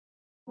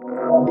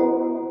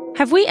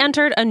Have we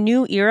entered a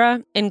new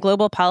era in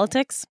global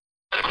politics?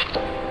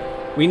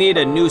 We need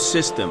a new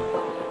system.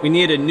 We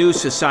need a new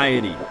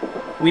society.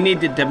 We need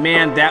to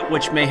demand that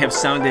which may have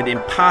sounded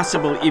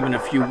impossible even a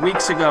few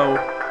weeks ago,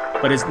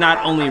 but is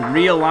not only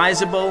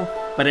realizable,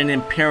 but an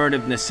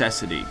imperative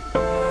necessity.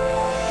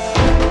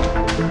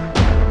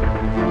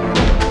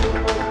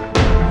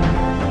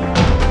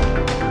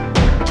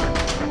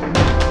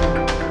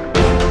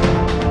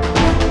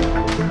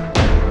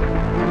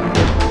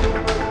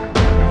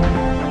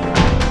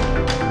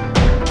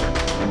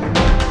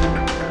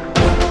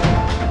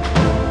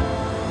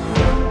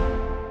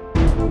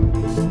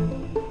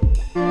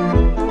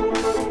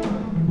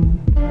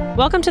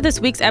 Welcome to this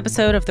week's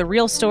episode of The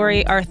Real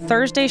Story, our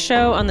Thursday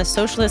show on the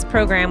Socialist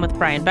Program with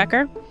Brian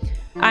Becker.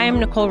 I am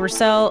Nicole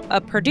Roussel, a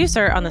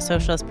producer on the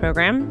Socialist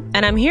Program,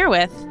 and I'm here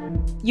with,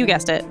 you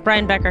guessed it,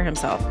 Brian Becker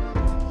himself.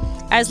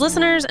 As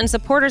listeners and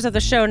supporters of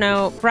the show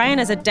know, Brian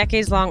is a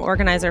decades-long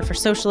organizer for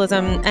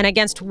socialism and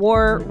against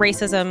war,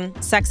 racism,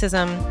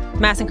 sexism,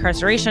 mass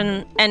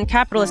incarceration, and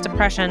capitalist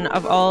oppression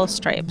of all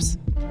stripes.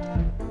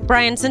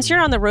 Brian, since you're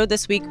on the road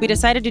this week, we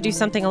decided to do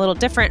something a little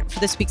different for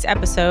this week's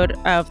episode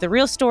of The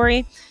Real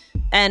Story,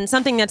 and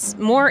something that's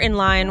more in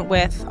line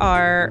with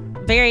our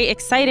very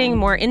exciting,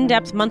 more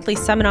in-depth monthly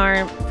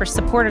seminar for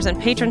supporters and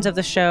patrons of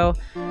the show,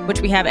 which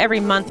we have every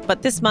month.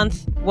 But this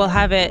month, we'll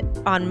have it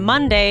on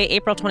Monday,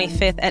 April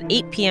 25th at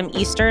 8 p.m.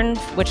 Eastern,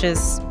 which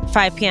is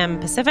 5 p.m.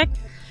 Pacific.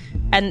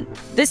 And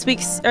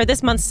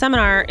this month's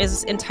seminar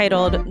is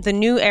entitled The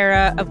New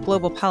Era of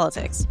Global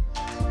Politics.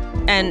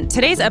 And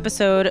today's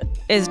episode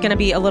is going to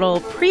be a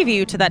little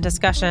preview to that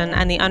discussion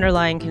and the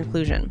underlying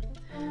conclusion.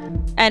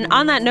 And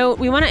on that note,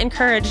 we want to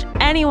encourage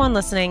anyone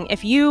listening,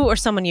 if you or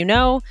someone you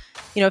know,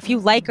 if you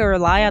like or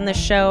rely on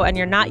this show and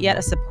you're not yet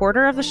a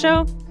supporter of the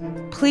show,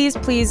 please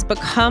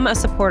become a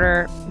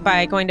supporter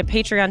by going to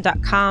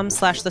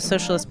patreon.com/the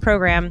Socialist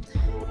Program.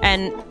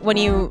 And when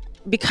you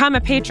become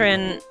a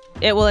patron,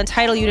 it will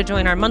entitle you to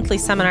join our monthly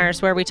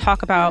seminars where we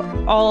talk about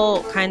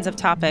all kinds of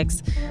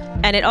topics.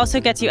 And it also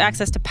gets you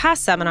access to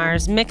past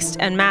seminars mixed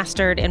and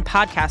mastered in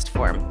podcast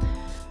form.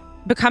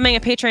 Becoming a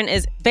patron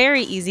is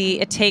very easy.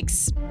 It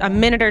takes a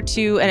minute or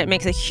two, and it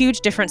makes a huge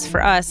difference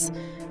for us.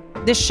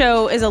 This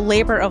show is a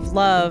labor of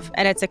love,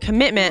 and it's a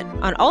commitment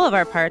on all of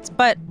our parts,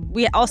 but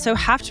we also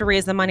have to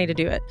raise the money to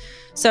do it.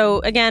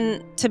 So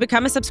again, to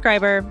become a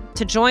subscriber,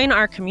 to join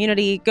our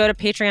community, go to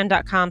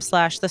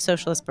patreon.com/the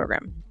Socialist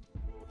Program.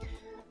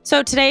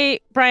 So today,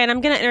 Brian,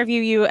 I'm going to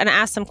interview you and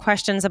ask some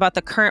questions about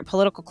the current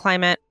political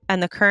climate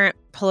and the current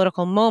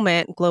political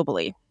moment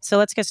globally. So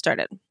let's get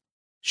started.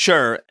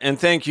 Sure. And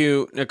thank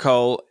you,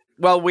 Nicole.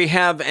 Well, we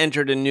have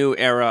entered a new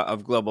era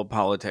of global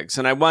politics.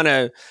 And I want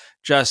to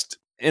just,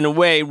 in a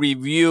way,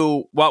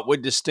 review what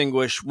would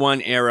distinguish one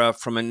era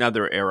from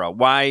another era.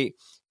 Why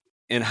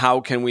and how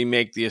can we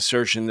make the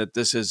assertion that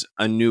this is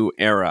a new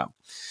era?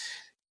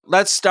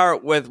 Let's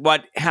start with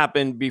what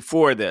happened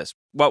before this.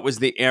 What was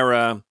the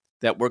era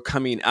that we're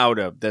coming out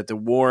of, that the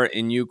war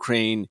in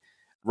Ukraine,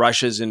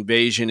 Russia's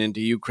invasion into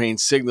Ukraine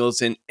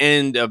signals an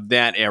end of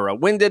that era?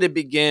 When did it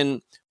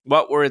begin?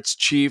 What were its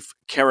chief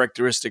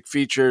characteristic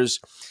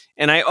features?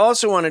 And I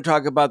also want to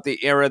talk about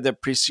the era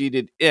that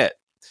preceded it,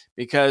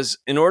 because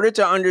in order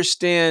to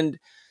understand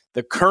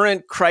the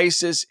current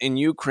crisis in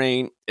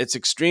Ukraine, it's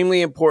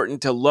extremely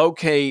important to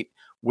locate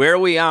where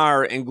we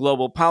are in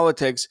global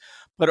politics,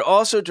 but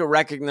also to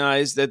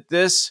recognize that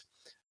this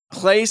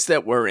place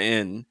that we're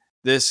in,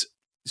 this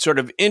sort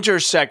of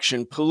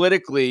intersection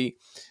politically,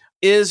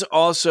 is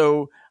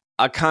also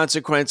a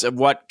consequence of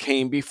what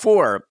came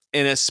before.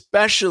 And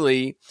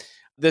especially,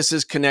 this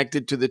is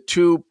connected to the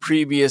two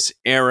previous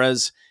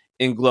eras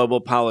in global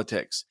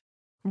politics.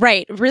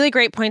 Right. Really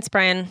great points,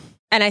 Brian.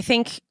 And I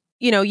think,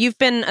 you've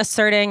been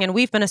asserting, and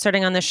we've been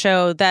asserting on the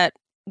show, that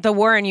the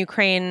war in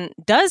Ukraine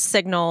does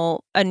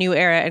signal a new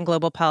era in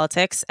global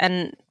politics.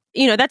 And,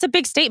 that's a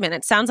big statement.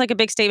 It sounds like a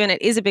big statement.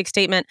 It is a big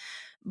statement.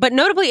 But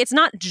notably, it's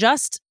not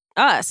just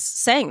us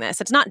saying this.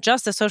 It's not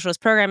just the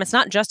Socialist Program. It's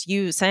not just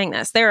you saying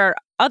this. There are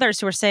others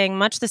who are saying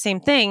much the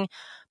same thing,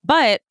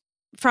 but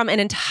from an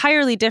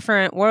entirely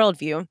different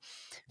worldview.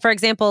 For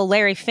example,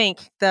 Larry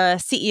Fink, the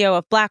CEO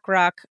of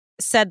BlackRock,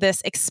 said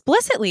this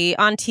explicitly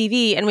on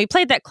TV, and we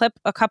played that clip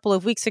a couple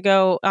of weeks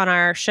ago on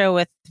our show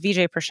with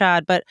Vijay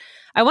Prashad, but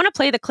I want to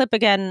play the clip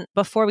again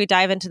before we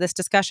dive into this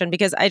discussion,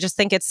 because I just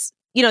think it's,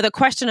 the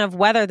question of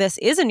whether this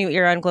is a new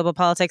era in global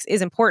politics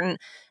is important.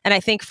 And I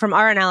think from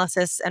our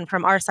analysis and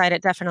from our side,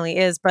 it definitely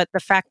is. But the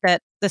fact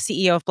that the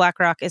CEO of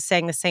BlackRock is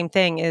saying the same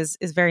thing is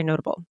very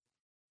notable.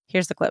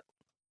 Here's the clip.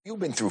 You've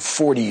been through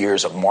 40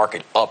 years of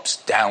market ups,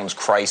 downs,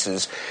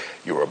 crises.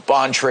 You're a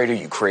bond trader.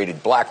 You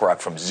created BlackRock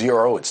from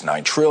zero. It's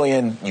 $9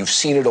 trillion. You've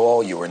seen it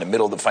all. You were in the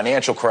middle of the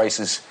financial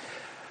crisis.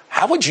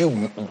 How would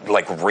you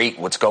rate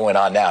what's going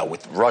on now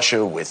with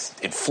Russia, with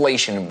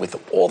inflation, with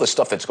all the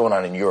stuff that's going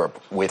on in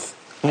Europe, with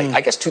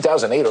I guess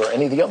 2008 or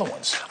any of the other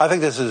ones? I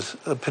think this is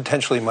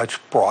potentially much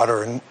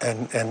broader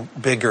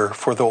and bigger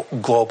for the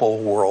global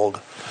world.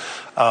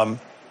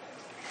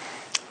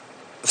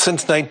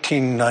 Since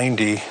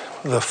 1990,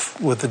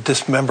 the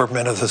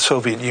dismemberment of the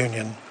Soviet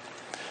Union,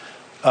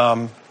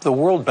 the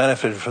world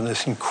benefited from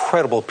this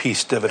incredible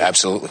peace dividend.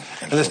 Absolutely.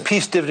 And this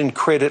peace dividend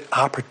created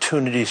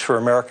opportunities for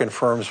American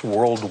firms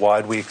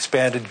worldwide. We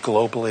expanded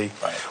globally.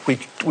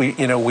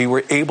 Right. We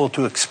were able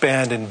to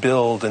expand and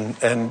build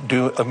and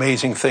do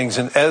amazing things,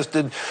 and as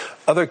did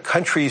other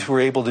countries were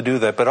able to do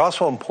that. But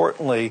also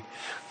importantly,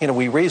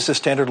 we raised the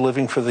standard of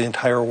living for the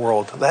entire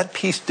world. That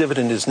peace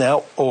dividend is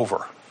now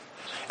over.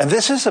 And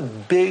this is a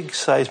big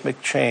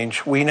seismic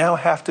change. We now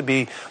have to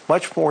be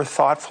much more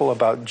thoughtful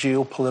about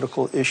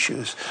geopolitical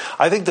issues.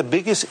 I think the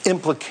biggest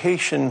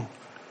implication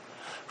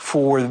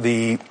for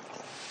the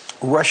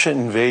Russian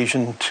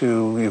invasion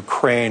to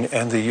Ukraine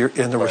and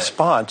the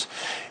response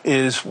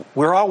is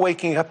we're all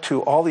waking up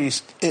to all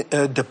these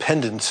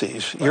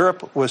dependencies. Right.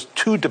 Europe was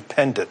too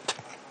dependent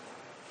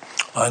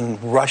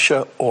on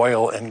Russia,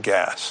 oil, and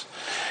gas.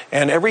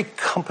 And every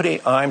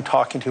company I'm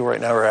talking to right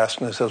now are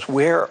asking themselves,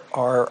 where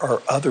are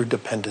our other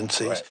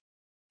dependencies? Right.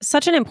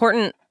 Such an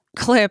important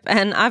clip.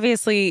 And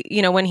obviously,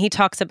 when he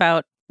talks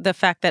about the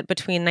fact that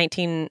between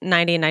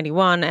 1990 and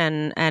 91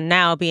 and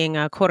now being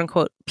a quote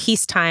unquote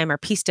peacetime or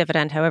peace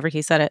dividend, however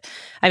he said it,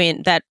 I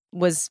mean, that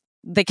was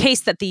the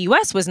case that the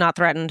U.S. was not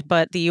threatened,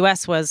 but the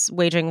U.S. was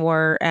waging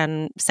war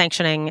and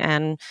sanctioning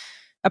and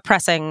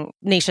oppressing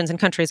nations and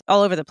countries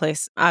all over the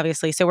place,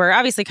 obviously. So we're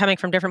obviously coming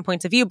from different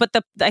points of view, but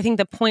I think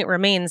the point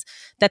remains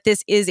that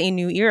this is a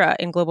new era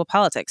in global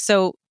politics.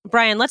 So,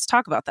 Brian, let's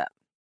talk about that.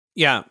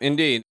 Yeah,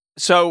 indeed.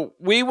 So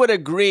we would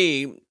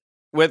agree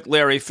with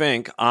Larry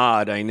Fink.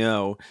 Odd, I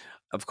know.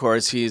 Of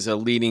course, he's a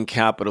leading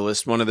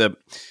capitalist, one of the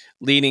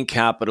leading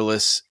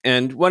capitalists,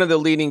 and one of the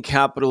leading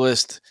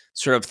capitalist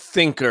sort of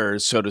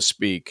thinkers, so to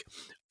speak,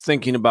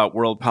 thinking about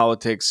world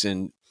politics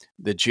and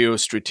the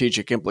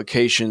geostrategic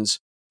implications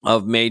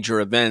of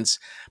major events.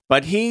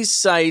 But he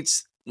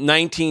cites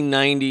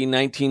 1990,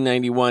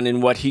 1991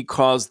 in what he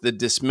calls the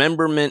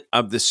dismemberment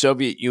of the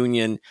Soviet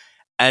Union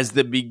as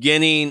the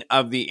beginning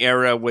of the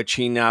era which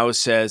he now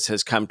says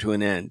has come to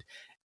an end.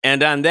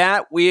 And on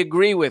that, we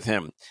agree with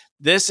him.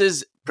 This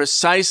is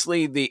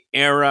precisely the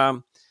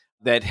era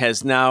that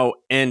has now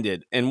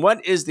ended. And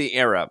what is the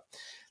era?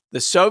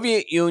 The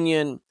Soviet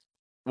Union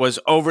was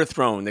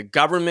overthrown. The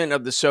government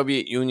of the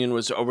Soviet Union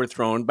was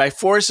overthrown by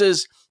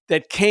forces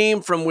that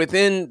came from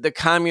within the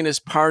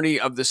Communist Party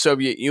of the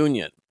Soviet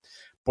Union.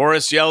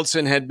 Boris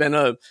Yeltsin had been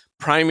a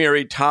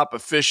primary top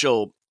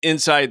official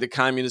inside the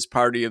Communist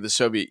Party of the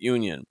Soviet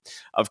Union.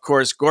 Of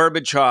course,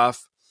 Gorbachev,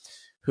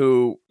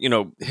 who,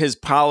 his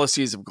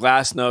policies of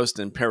glasnost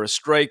and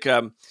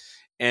perestroika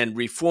and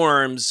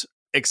reforms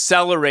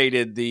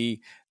accelerated the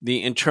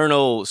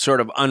internal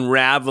sort of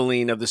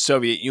unraveling of the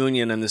Soviet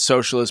Union and the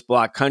socialist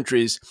bloc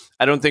countries.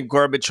 I don't think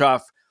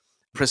Gorbachev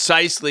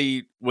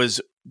precisely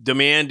was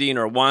demanding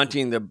or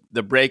wanting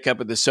the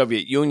breakup of the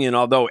Soviet Union,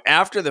 although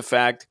after the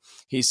fact,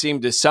 he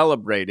seemed to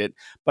celebrate it.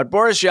 But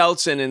Boris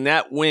Yeltsin and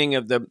that wing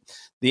of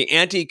the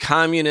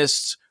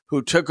anti-communists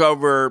who took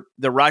over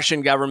the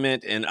Russian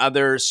government and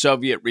other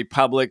Soviet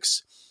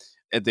republics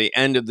at the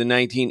end of the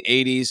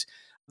 1980s,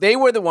 they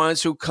were the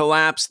ones who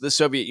collapsed the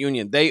Soviet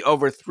Union. They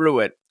overthrew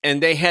it,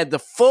 and they had the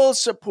full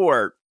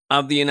support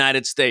of the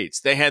United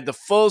States. They had the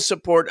full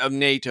support of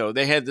NATO.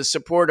 They had the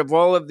support of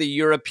all of the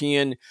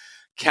European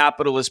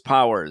capitalist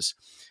powers.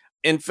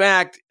 In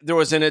fact, there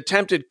was an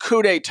attempted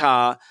coup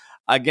d'etat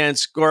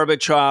against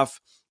Gorbachev.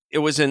 It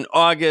was in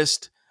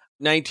August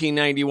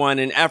 1991,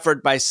 an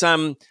effort by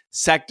some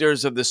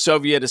sectors of the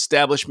Soviet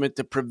establishment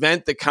to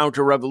prevent the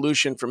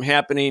counter-revolution from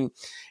happening.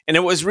 And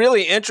it was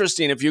really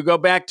interesting. If you go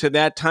back to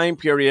that time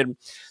period,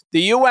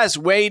 the U.S.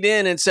 weighed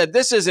in and said,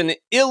 this is an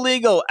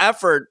illegal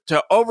effort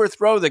to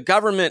overthrow the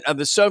government of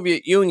the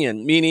Soviet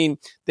Union, meaning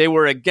they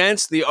were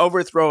against the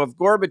overthrow of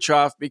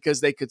Gorbachev because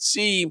they could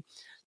see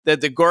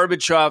that the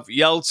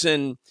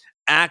Gorbachev-Yeltsin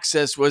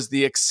axis was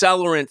the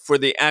accelerant for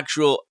the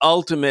actual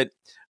ultimate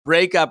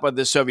breakup of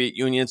the Soviet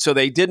Union. So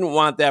they didn't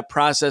want that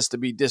process to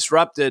be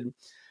disrupted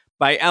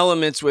by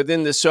elements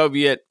within the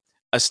Soviet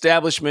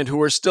establishment who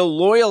were still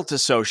loyal to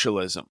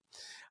socialism.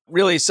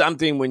 Really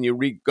something when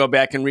you go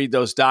back and read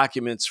those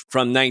documents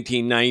from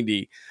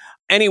 1990.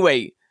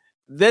 Anyway,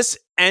 this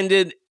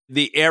ended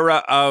the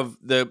era of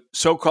the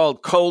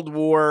so-called Cold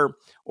War,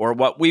 or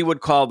what we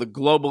would call the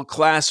global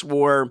class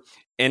war,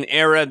 an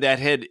era that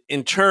had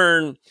in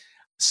turn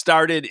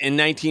started in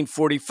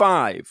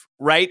 1945,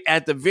 right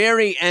at the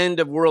very end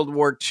of World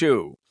War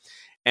II.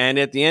 And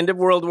at the end of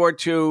World War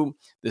II,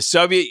 the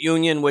Soviet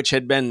Union, which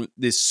had been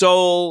the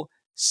sole,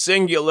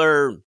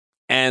 singular,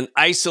 and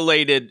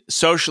isolated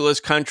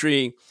socialist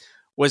country,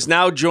 was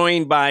now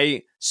joined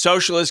by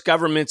socialist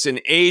governments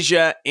in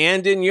Asia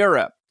and in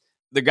Europe,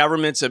 the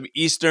governments of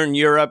Eastern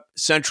Europe,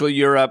 Central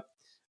Europe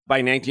by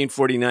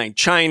 1949,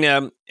 China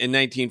in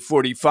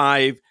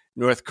 1945,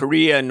 North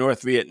Korea,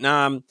 North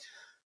Vietnam.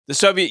 The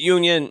Soviet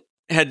Union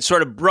had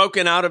sort of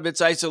broken out of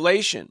its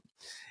isolation.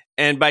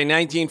 And by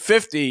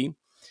 1950,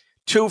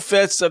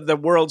 2/5 of the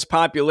world's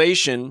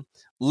population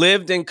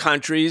lived in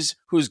countries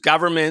whose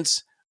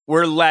governments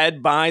were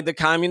led by the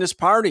Communist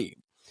Party.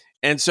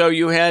 And so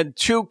you had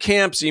two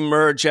camps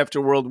emerge after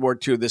World War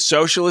II. The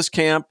socialist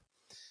camp,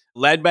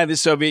 led by the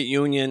Soviet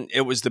Union.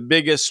 It was the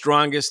biggest,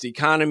 strongest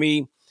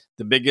economy,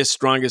 the biggest,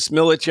 strongest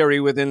military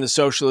within the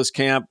socialist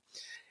camp.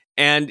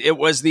 And it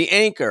was the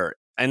anchor.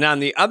 And on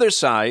the other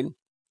side,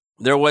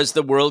 there was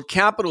the world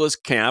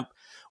capitalist camp,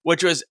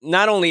 which was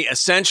not only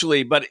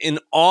essentially, but in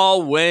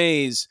all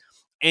ways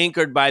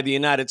anchored by the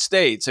United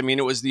States. I mean,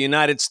 it was the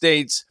United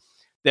States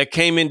that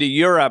came into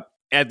Europe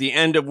at the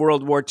end of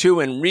World War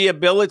II and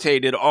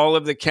rehabilitated all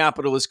of the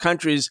capitalist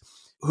countries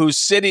whose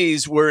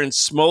cities were in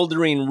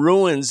smoldering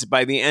ruins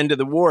by the end of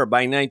the war,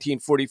 by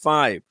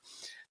 1945.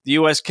 The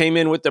U.S. came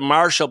in with the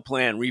Marshall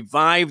Plan,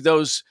 revived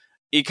those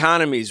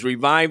economies,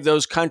 revived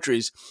those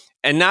countries.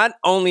 And not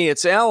only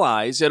its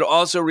allies, it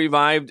also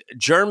revived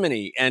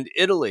Germany and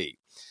Italy.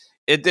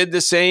 It did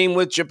the same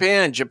with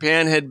Japan.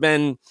 Japan had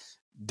been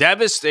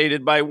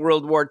devastated by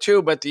World War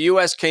II, but the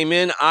U.S. came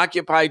in,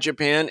 occupied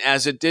Japan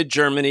as it did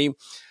Germany.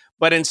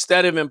 But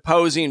instead of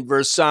imposing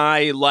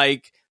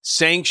Versailles-like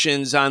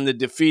sanctions on the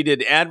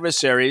defeated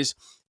adversaries,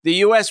 the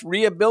U.S.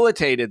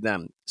 rehabilitated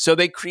them. So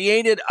they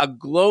created a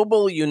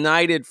global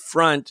united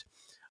front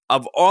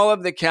of all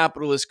of the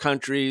capitalist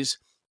countries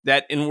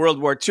that in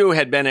World War II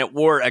had been at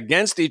war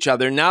against each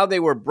other. Now they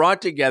were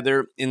brought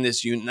together in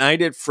this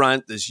united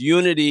front, this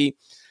unity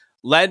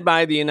led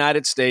by the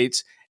United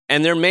States.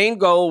 And their main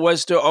goal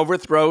was to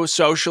overthrow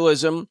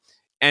socialism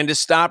and to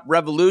stop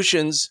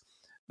revolutions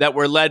that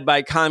were led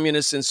by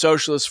communist and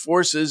socialist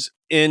forces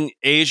in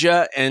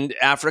Asia and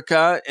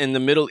Africa and the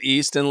Middle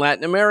East and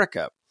Latin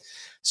America.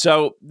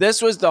 So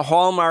this was the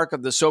hallmark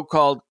of the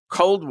so-called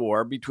Cold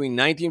War between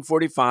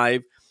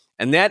 1945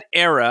 and that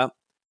era,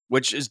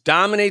 which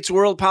dominates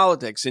world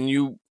politics. And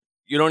you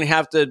don't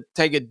have to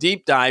take a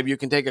deep dive. You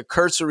can take a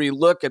cursory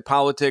look at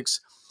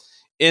politics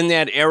in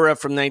that era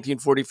from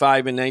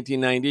 1945 and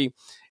 1990.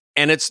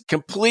 And it's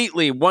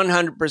completely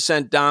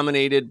 100%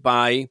 dominated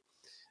by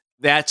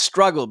that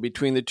struggle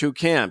between the two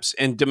camps.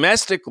 And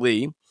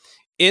domestically,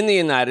 in the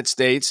United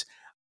States,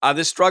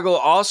 the struggle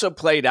also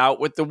played out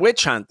with the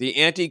witch hunt, the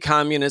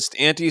anti-communist,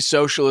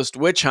 anti-socialist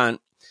witch hunt,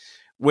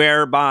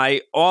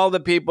 whereby all the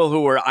people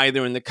who were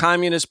either in the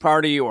Communist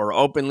Party or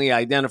openly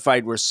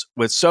identified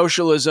with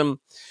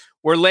socialism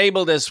were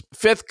labeled as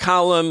fifth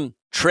column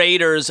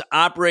traitors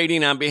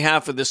operating on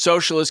behalf of the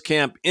socialist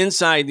camp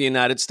inside the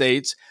United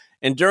States.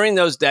 And during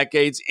those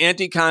decades,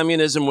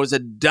 anti-communism was a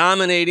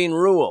dominating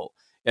rule.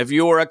 If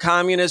you were a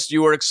communist,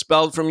 you were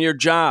expelled from your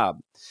job.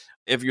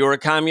 If you were a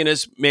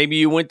communist, maybe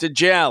you went to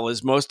jail,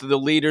 as most of the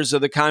leaders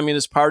of the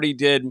Communist Party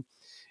did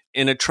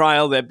in a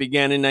trial that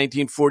began in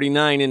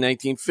 1949 and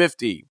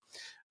 1950.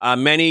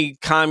 Many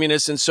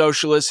communists and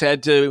socialists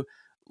had to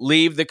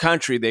leave the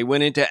country. They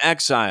went into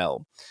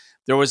exile.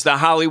 There was the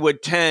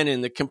Hollywood 10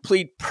 and the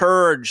complete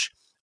purge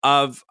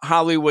of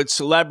Hollywood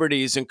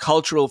celebrities and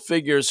cultural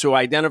figures who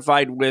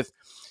identified with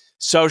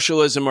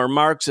socialism or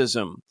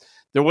Marxism.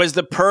 There was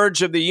the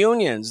purge of the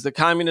unions. The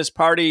Communist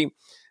Party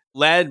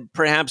led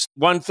perhaps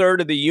 1/3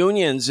 of the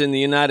unions in the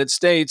United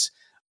States.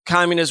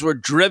 Communists were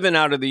driven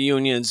out of the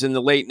unions in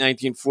the late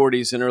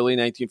 1940s and early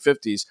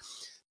 1950s.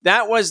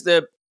 That was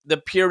the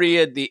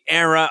period, the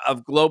era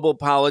of global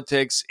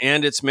politics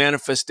and its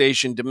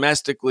manifestation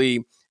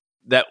domestically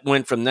that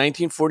went from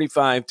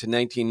 1945 to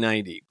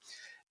 1990.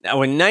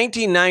 Now, in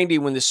 1990,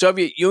 when the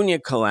Soviet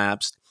Union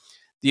collapsed,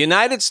 the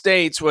United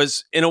States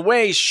was, in a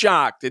way,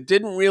 shocked. It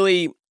didn't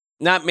really,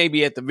 not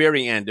maybe at the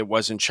very end, it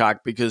wasn't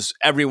shocked because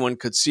everyone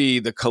could see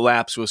the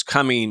collapse was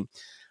coming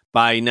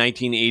by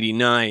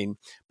 1989.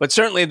 But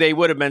certainly they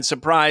would have been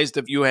surprised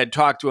if you had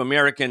talked to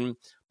American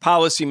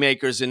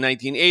policymakers in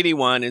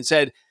 1981 and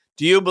said,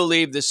 do you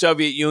believe the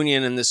Soviet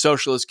Union and the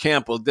socialist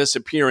camp will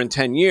disappear in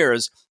 10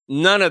 years?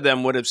 None of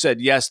them would have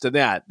said yes to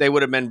that. They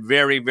would have been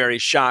very, very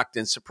shocked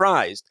and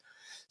surprised.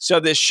 So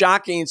this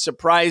shocking,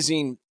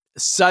 surprising,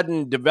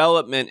 sudden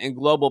development in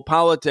global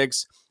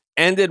politics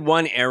ended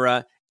one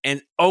era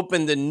and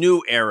opened the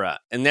new era.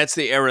 And that's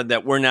the era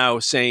that we're now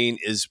saying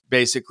is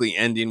basically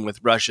ending with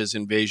Russia's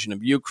invasion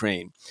of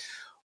Ukraine.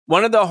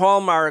 One of the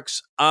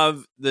hallmarks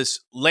of this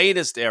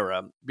latest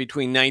era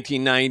between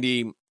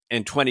 1990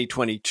 and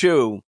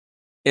 2022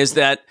 is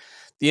that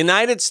the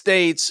United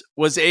States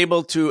was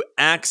able to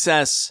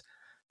access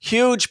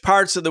huge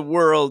parts of the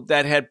world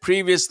that had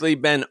previously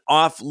been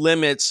off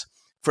limits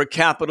for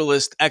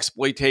capitalist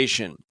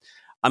exploitation.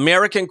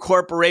 American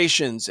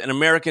corporations and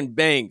American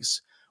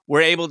banks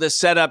were able to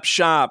set up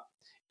shop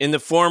in the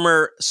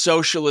former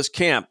socialist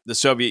camp, the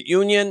Soviet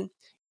Union,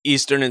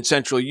 Eastern and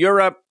Central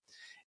Europe.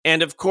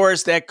 And of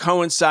course, that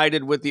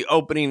coincided with the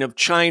opening of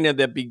China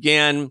that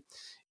began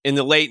in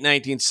the late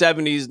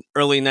 1970s,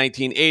 early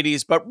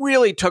 1980s, but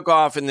really took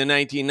off in the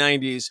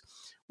 1990s,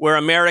 where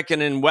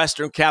American and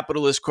Western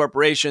capitalist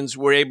corporations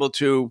were able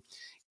to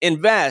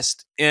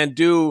invest and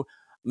do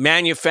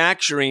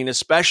manufacturing,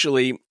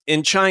 especially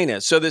in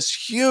China. So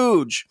this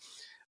huge,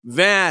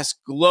 vast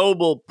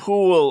global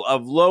pool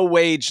of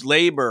low-wage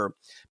labor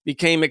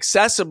became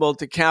accessible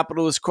to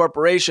capitalist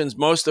corporations,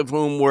 most of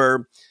whom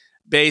were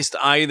based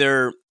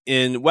either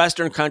in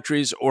Western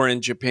countries or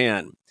in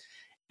Japan.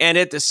 And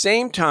at the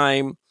same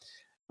time,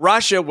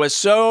 Russia was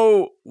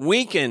so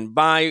weakened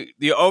by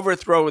the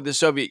overthrow of the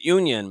Soviet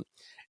Union,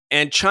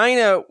 and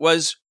China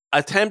was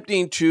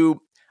attempting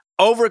to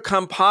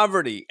overcome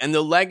poverty and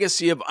the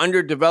legacy of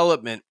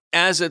underdevelopment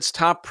as its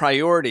top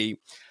priority.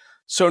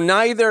 So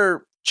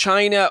neither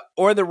China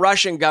or the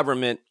Russian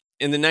government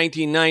in the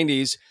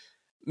 1990s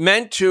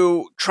meant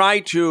to try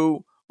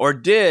to, or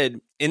did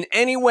in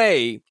any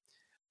way,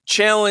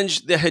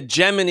 challenge the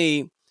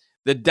hegemony,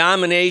 the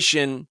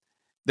domination,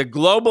 the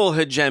global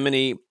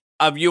hegemony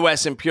of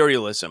U.S.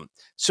 imperialism.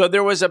 So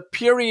there was a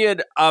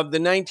period of the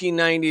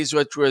 1990s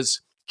which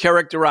was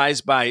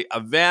characterized by a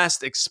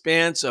vast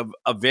expanse of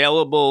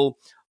available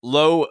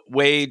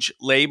low-wage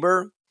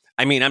labor.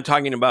 I mean, I'm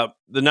talking about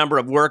the number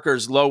of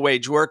workers,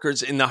 low-wage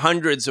workers, in the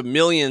hundreds of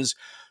millions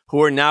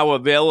who are now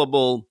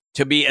available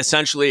to be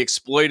essentially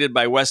exploited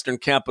by Western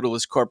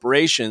capitalist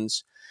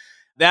corporations.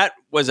 That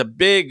was a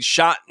big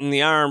shot in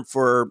the arm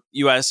for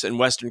U.S. and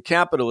Western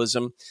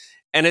capitalism.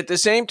 And at the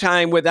same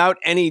time, without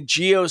any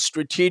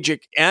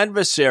geostrategic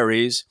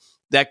adversaries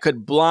that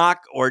could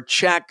block or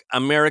check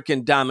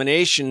American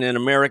domination and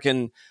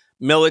American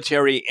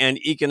military and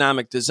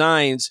economic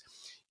designs,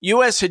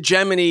 U.S.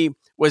 hegemony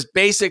was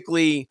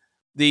basically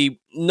the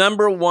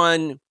number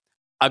one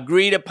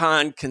agreed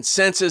upon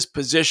consensus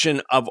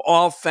position of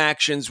all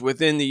factions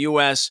within the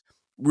U.S.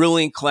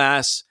 ruling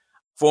class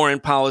foreign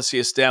policy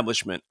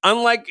establishment.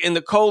 Unlike in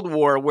the Cold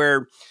War,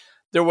 where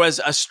there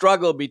was a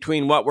struggle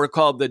between what were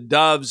called the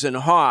doves and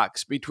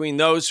hawks, between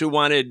those who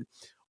wanted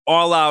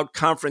all-out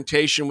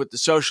confrontation with the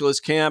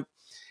socialist camp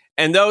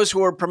and those who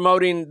were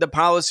promoting the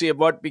policy of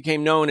what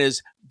became known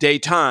as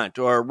détente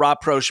or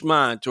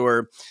rapprochement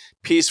or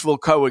peaceful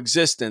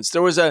coexistence.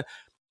 There was a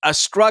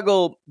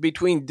struggle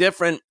between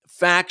different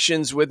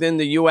factions within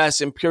the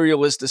U.S.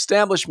 imperialist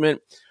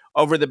establishment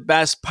over the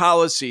best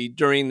policy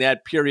during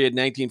that period,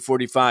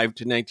 1945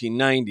 to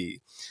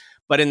 1990.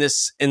 But in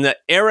the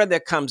era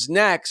that comes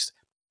next,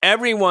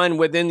 everyone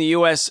within the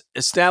U.S.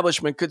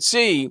 establishment could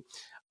see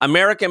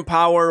American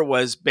power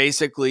was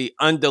basically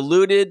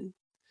undiluted.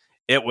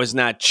 It was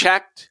not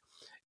checked.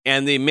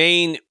 And the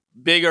main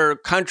bigger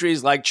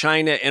countries like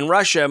China and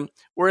Russia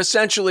were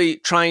essentially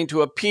trying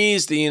to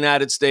appease the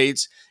United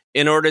States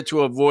in order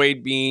to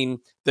avoid being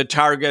the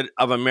target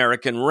of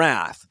American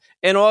wrath,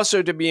 and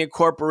also to be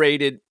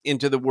incorporated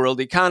into the world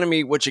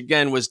economy, which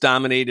again was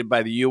dominated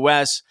by the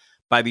U.S.,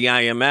 by the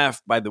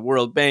IMF, by the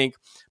World Bank,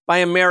 by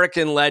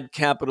American-led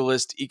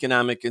capitalist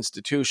economic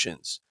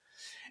institutions.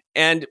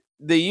 And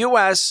the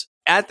U.S.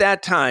 at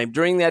that time,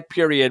 during that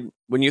period,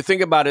 when you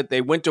think about it,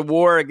 they went to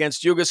war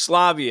against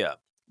Yugoslavia,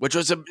 which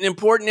was an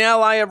important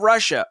ally of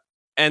Russia,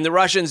 and the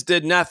Russians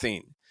did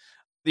nothing.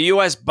 The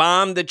U.S.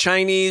 bombed the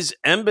Chinese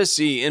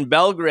embassy in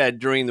Belgrade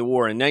during the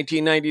war in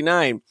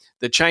 1999.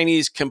 The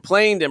Chinese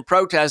complained and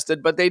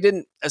protested, but they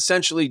didn't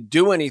essentially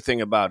do anything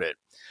about it.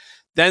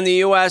 Then the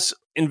U.S.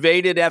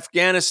 invaded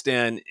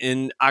Afghanistan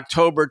in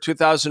October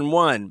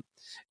 2001,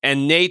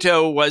 and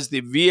NATO was the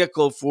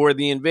vehicle for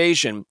the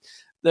invasion.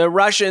 The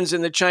Russians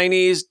and the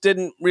Chinese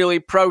didn't really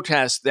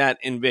protest that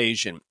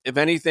invasion. If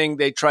anything,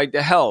 they tried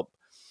to help.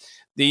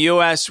 The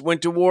U.S.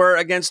 went to war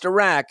against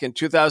Iraq in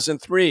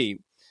 2003.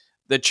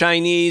 The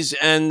Chinese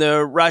and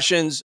the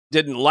Russians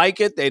didn't like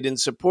it, they didn't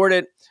support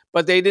it,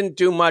 but they didn't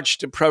do much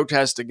to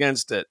protest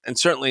against it, and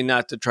certainly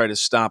not to try to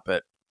stop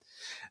it.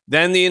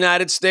 Then the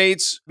United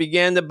States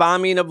began the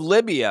bombing of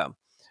Libya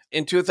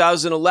in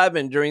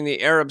 2011 during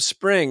the Arab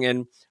Spring,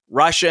 and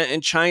Russia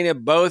and China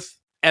both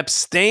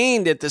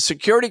abstained at the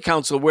Security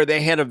Council where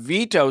they had a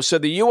veto, so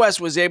the U.S.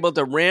 was able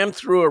to ram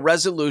through a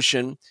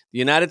resolution. The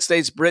United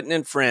States, Britain,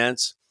 and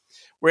France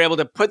were able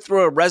to put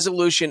through a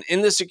resolution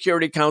in the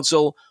Security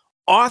Council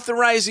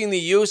authorizing the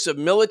use of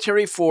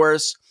military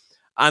force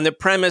on the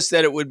premise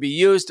that it would be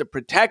used to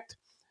protect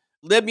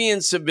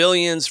Libyan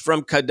civilians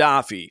from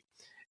Gaddafi.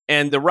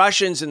 And the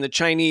Russians and the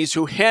Chinese,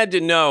 who had to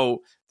know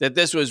that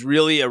this was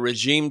really a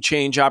regime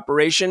change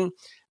operation,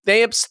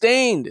 they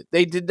abstained.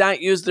 They did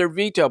not use their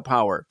veto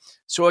power.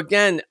 So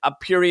again, a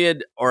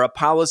period or a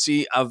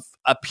policy of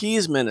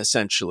appeasement,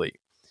 essentially.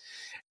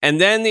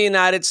 And then the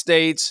United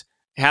States,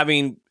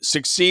 having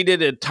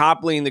succeeded at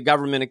toppling the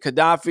government of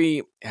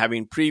Gaddafi,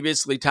 having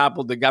previously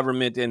toppled the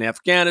government in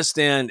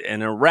Afghanistan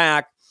and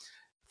Iraq,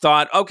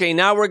 thought, okay,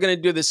 now we're going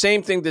to do the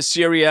same thing to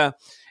Syria.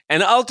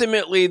 And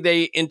ultimately,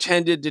 they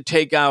intended to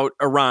take out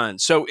Iran.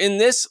 So in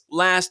this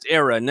last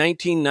era,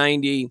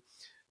 1990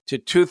 to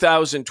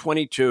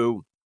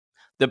 2022,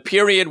 the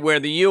period where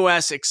the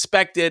U.S.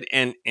 expected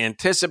and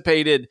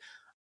anticipated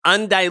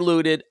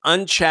undiluted,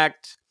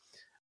 unchecked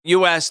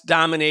U.S.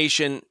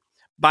 domination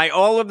by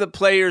all of the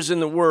players in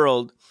the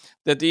world,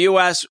 that the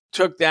U.S.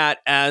 took that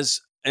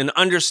as an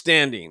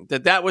understanding,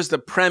 that that was the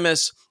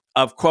premise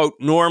of, quote,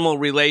 normal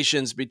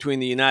relations between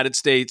the United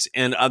States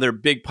and other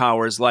big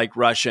powers like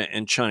Russia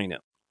and China.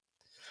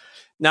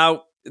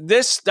 Now,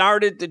 this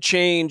started to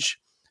change,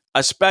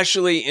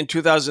 especially in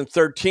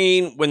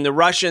 2013, when the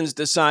Russians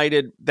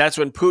decided, that's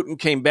when Putin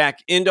came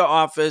back into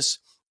office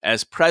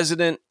as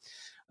president.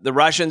 The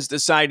Russians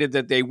decided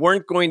that they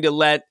weren't going to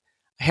let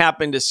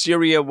happened to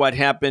Syria, what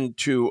happened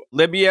to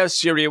Libya.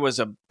 Syria was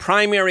a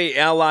primary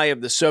ally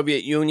of the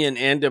Soviet Union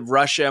and of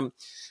Russia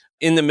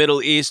in the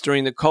Middle East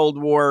during the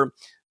Cold War.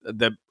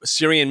 The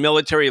Syrian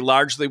military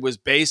largely was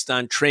based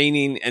on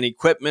training and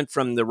equipment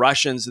from the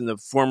Russians in the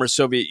former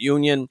Soviet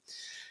Union.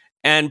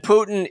 And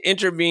Putin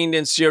intervened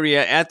in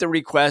Syria at the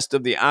request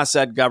of the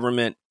Assad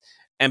government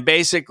and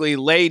basically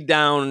laid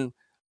down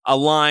a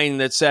line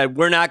that said,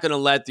 we're not going to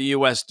let the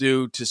U.S.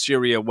 do to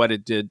Syria what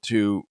it did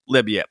to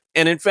Libya.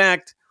 And in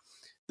fact,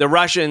 the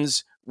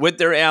Russians, with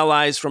their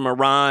allies from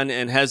Iran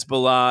and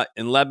Hezbollah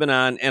in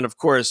Lebanon, and of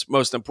course,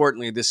 most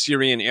importantly, the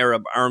Syrian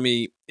Arab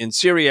Army in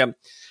Syria,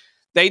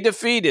 they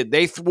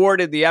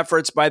thwarted the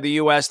efforts by the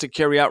U.S. to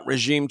carry out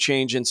regime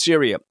change in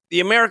Syria. The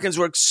Americans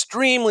were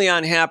extremely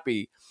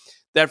unhappy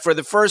that for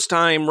the first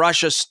time,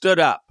 Russia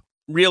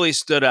really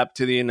stood up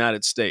to the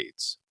United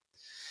States.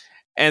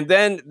 And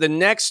then the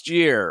next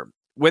year,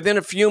 within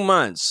a few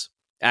months,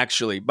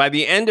 actually, by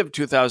the end of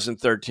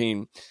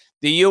 2013,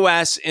 the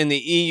U.S. and the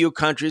EU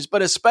countries,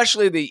 but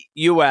especially the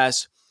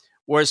U.S.,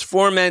 was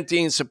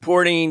fomenting,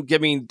 supporting,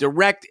 giving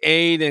direct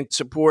aid and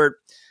support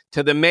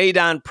to the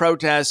Maidan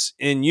protests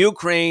in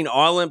Ukraine,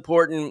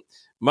 all-important,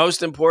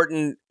 most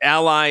important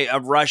ally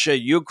of Russia,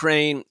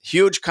 Ukraine,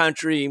 huge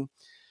country,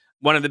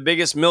 one of the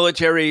biggest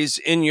militaries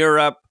in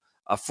Europe,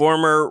 a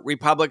former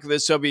republic of the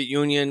Soviet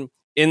Union.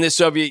 In the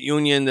Soviet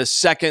Union, the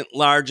second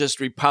largest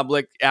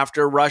republic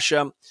after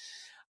Russia.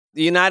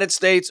 The United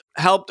States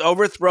helped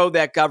overthrow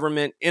that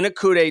government in a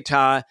coup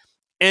d'etat,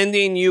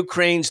 ending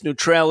Ukraine's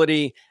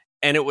neutrality.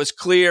 And it was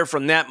clear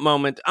from that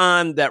moment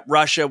on that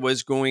Russia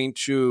was going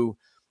to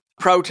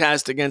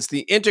protest against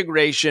the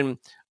integration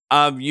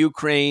of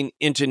Ukraine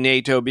into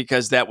NATO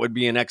because that would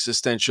be an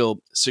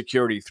existential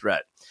security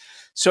threat.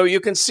 So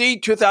you can see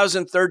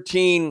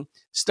 2013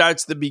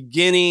 starts the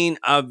beginning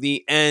of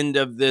the end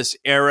of this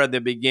era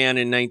that began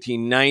in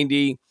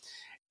 1990.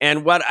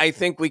 And what I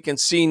think we can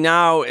see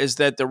now is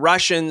that the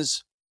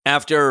Russians,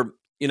 after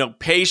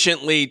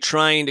patiently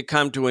trying to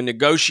come to a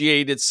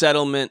negotiated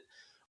settlement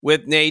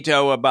with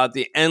NATO about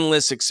the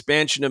endless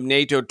expansion of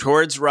NATO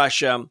towards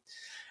Russia,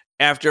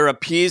 after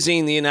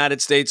appeasing the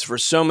United States for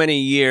so many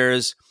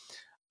years,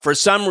 for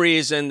some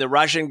reason, the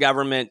Russian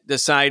government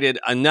decided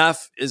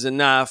enough is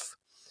enough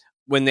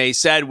when they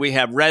said we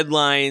have red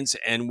lines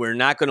and we're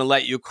not going to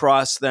let you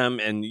cross them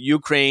and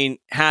Ukraine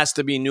has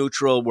to be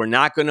neutral. We're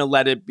not going to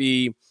let it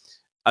be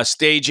a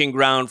staging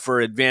ground for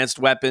advanced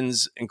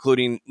weapons,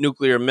 including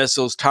nuclear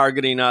missiles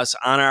targeting us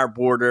on our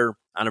border,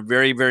 on a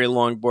very, very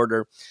long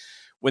border.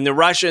 When the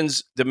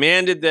Russians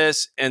demanded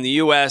this and the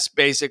U.S.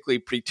 basically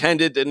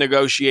pretended to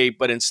negotiate,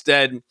 but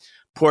instead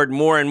poured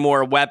more and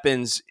more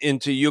weapons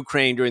into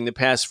Ukraine during the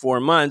past 4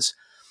 months,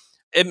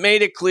 it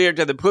made it clear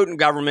to the Putin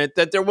government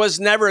that there was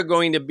never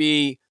going to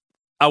be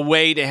a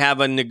way to have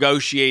a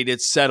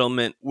negotiated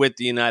settlement with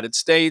the United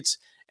States.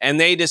 And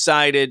they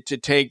decided to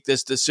take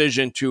this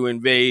decision to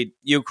invade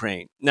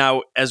Ukraine.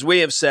 Now, as we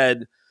have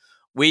said,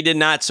 we did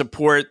not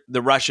support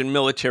the Russian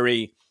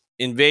military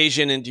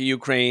invasion into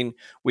Ukraine.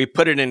 We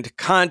put it into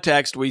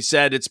context. We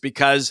said it's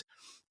because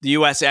the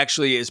U.S.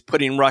 actually is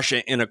putting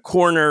Russia in a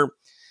corner.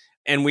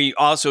 And we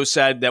also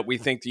said that we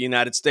think the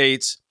United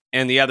States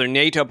and the other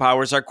NATO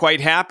powers are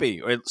quite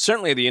happy, or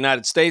certainly the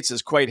United States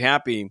is quite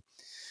happy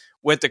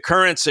with the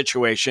current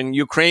situation.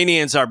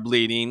 Ukrainians are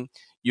bleeding.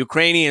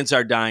 Ukrainians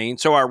are dying.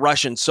 So are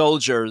Russian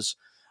soldiers.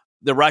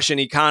 The Russian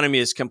economy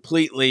is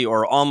completely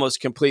or almost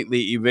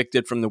completely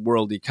evicted from the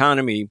world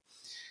economy.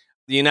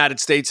 The United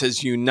States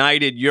has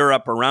united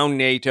Europe around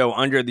NATO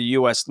under the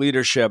U.S.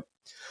 leadership.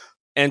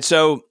 And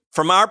so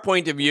from our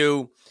point of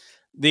view,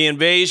 the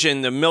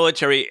invasion, the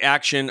military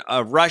action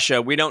of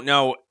Russia, we don't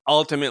know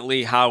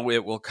ultimately how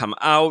it will come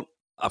out.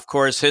 Of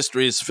course,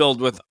 history is filled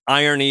with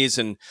ironies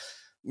and,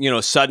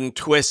 sudden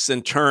twists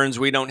and turns.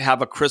 We don't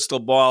have a crystal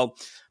ball.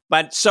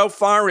 But so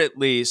far, at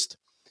least,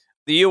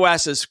 the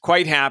U.S. is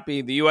quite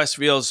happy. The U.S.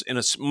 feels in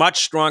a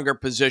much stronger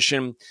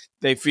position.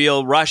 They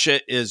feel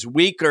Russia is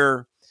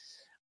weaker.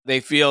 They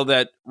feel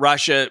that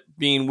Russia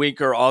being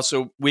weaker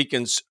also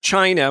weakens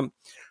China.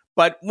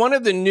 But one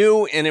of the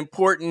new and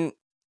important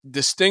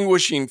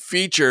distinguishing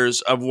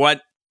features of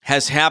what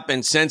has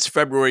happened since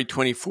February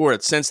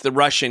 24th, since the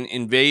Russian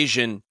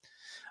invasion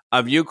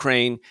of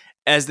Ukraine,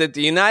 is that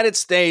the United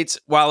States,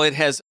 while it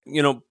has,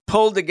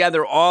 pulled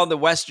together all the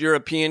West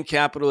European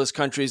capitalist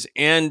countries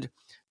and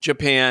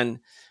Japan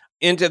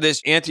into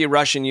this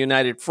anti-Russian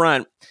united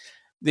front,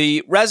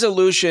 the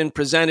resolution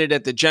presented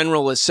at the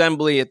General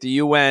Assembly at the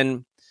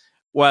UN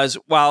was,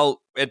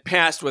 while it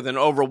passed with an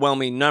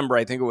overwhelming number,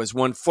 I think it was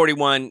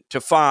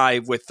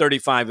 141-5 with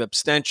 35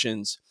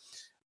 abstentions.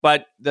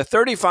 But the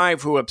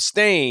 35 who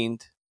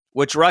abstained,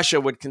 which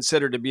Russia would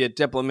consider to be a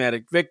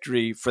diplomatic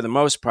victory for the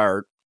most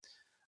part,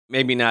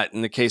 maybe not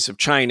in the case of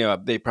China,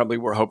 they probably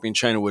were hoping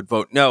China would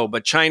vote no,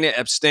 but China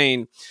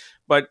abstained.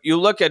 But you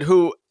look at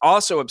who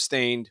also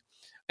abstained.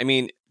 I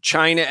mean,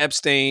 China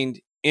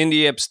abstained,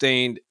 India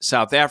abstained,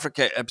 South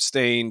Africa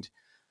abstained,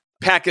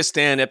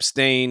 Pakistan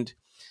abstained.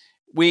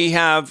 We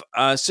have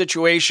a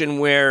situation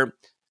where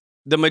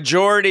the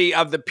majority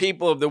of the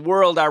people of the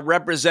world are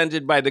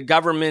represented by the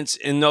governments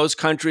in those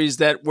countries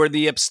that were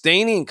the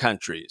abstaining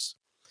countries.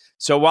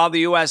 So while the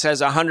U.S.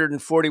 has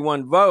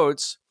 141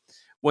 votes,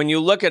 when you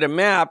look at a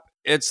map,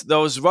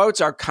 those votes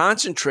are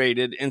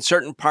concentrated in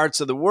certain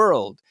parts of the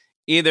world,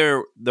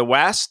 either the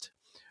West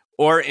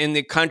or in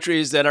the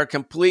countries that are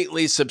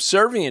completely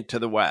subservient to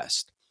the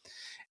West.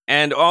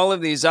 And all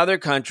of these other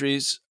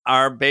countries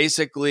are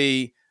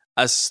basically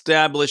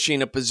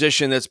establishing a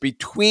position that's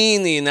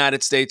between the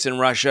United States and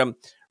Russia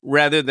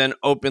rather than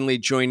openly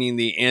joining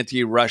the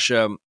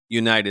anti-Russia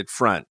united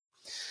front.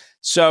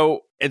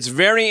 So it's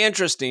very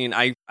interesting.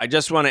 I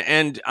just want to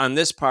end on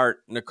this part,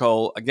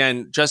 Nicole,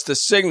 again, just to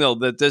signal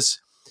that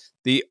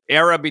the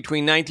era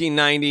between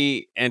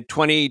 1990 and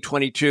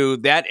 2022,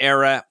 that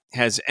era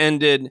has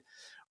ended.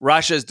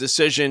 Russia's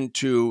decision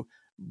to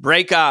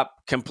break up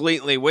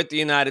completely with the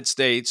United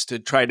States to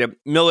try to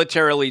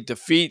militarily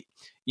defeat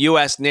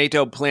U.S.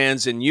 NATO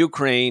plans in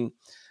Ukraine,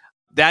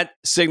 that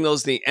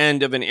signals the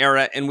end of an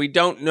era, and we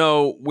don't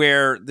know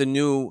where the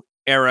new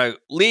era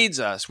leads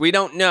us. We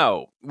don't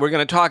know. We're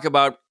going to talk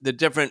about the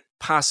different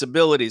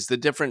possibilities, the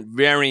different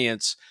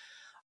variants.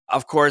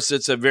 Of course,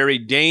 it's a very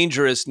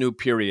dangerous new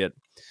period.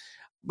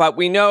 But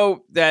we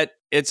know that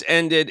it's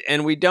ended,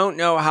 and we don't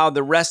know how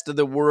the rest of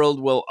the world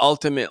will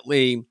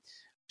ultimately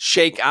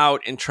shake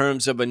out in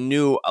terms of a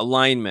new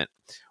alignment.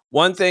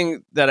 One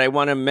thing that I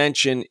want to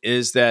mention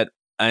is that,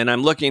 and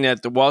I'm looking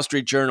at the Wall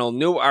Street Journal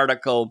new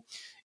article,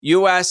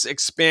 U.S.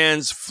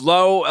 expands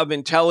flow of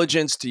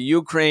intelligence to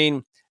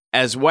Ukraine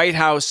as White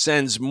House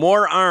sends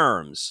more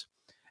arms.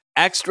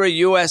 Extra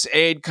U.S.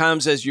 aid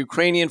comes as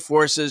Ukrainian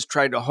forces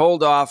try to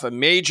hold off a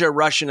major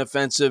Russian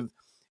offensive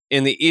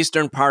in the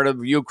eastern part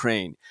of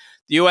Ukraine.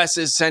 The U.S.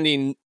 is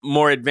sending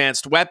more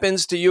advanced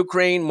weapons to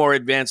Ukraine, more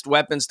advanced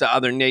weapons to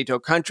other NATO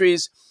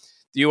countries.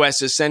 The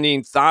U.S. is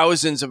sending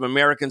thousands of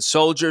American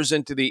soldiers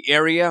into the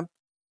area,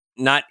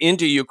 not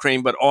into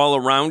Ukraine, but all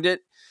around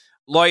it.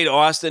 Lloyd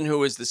Austin,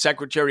 who is the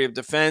Secretary of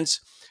Defense,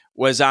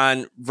 was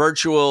on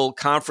virtual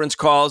conference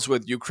calls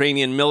with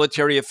Ukrainian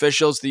military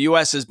officials. The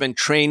U.S. has been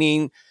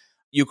training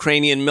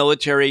Ukrainian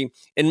military.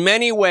 In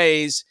many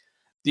ways,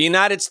 the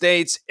United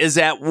States is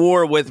at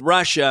war with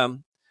Russia,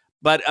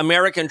 but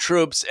American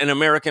troops and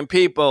American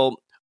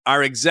people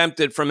are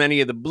exempted from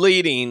any of the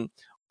bleeding.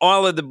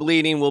 All of the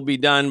bleeding will be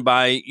done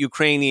by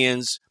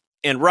Ukrainians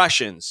and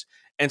Russians.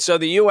 And so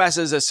the U.S.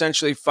 is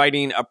essentially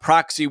fighting a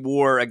proxy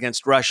war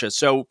against Russia.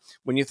 So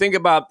when you think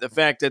about the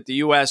fact that the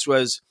U.S.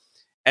 was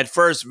at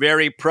first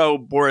very pro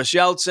Boris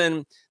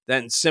Yeltsin,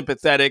 then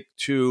sympathetic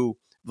to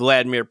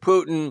Vladimir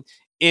Putin,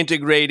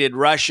 integrated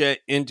Russia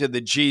into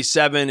the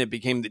G7, it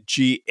became the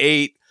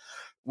G8,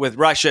 with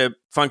Russia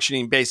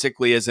functioning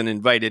basically as an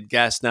invited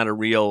guest, not a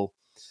real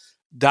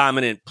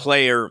dominant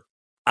player,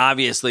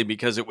 obviously,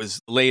 because it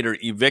was later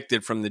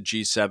evicted from the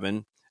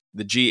G7.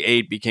 The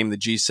G8 became the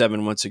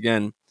G7 once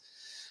again.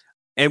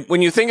 And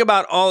when you think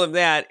about all of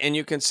that, and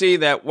you can see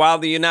that while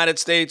the United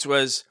States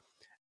was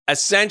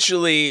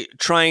essentially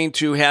trying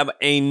to have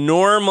a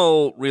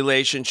normal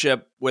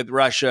relationship with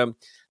Russia,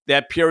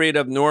 that period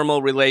of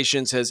normal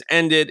relations has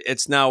ended.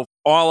 It's now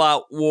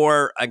all-out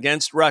war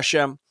against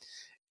Russia.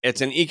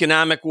 It's an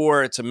economic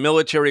war. It's a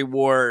military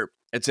war.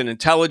 It's an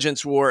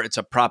intelligence war. It's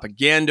a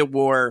propaganda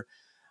war.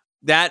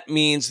 That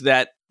means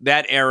that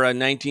that era,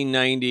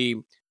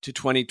 1990 to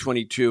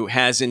 2022,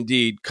 has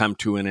indeed come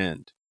to an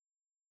end.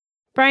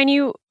 Brian,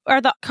 you are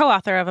the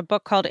co-author of a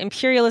book called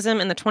Imperialism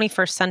in the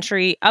 21st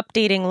Century,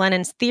 Updating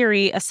Lenin's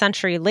Theory a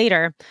Century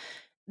Later.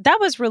 That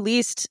was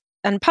released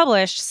and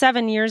published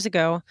 7 years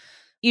ago.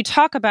 You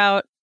talk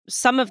about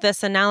some of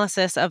this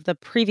analysis of the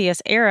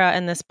previous era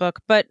in this book,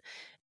 but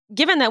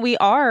given that we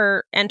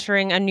are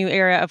entering a new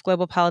era of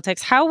global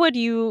politics, how would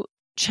you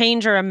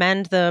change or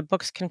amend the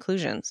book's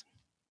conclusions?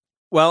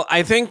 Well,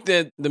 I think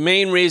that the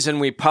main reason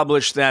we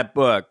published that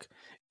book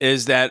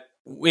is that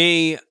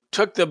we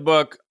took the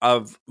book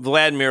of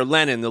Vladimir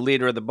Lenin, the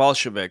leader of the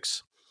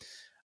Bolsheviks,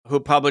 who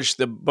published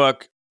the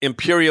book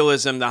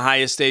Imperialism, the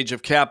Highest Stage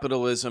of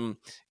Capitalism,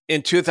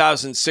 in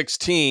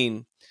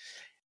 2016.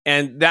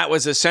 And that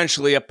was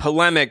essentially a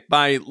polemic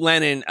by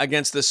Lenin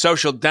against the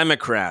Social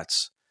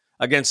Democrats,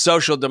 against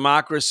social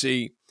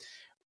democracy,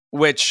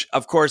 which,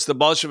 of course, the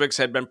Bolsheviks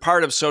had been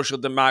part of social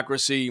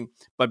democracy,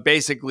 but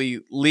basically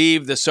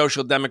leave the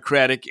Social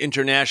Democratic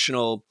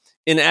International,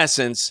 in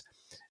essence,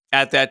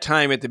 at that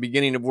time, at the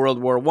beginning of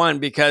World War I,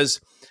 because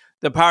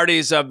the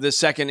parties of the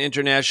Second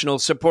International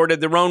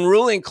supported their own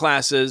ruling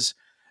classes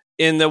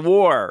in the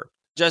war,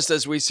 just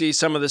as we see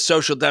some of the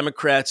Social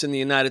Democrats in the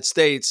United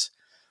States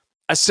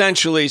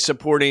essentially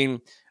supporting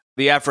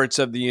the efforts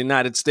of the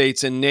United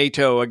States and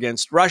NATO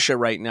against Russia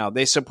right now.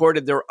 They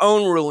supported their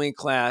own ruling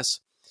class,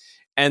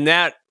 and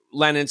that,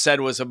 Lenin said,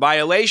 was a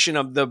violation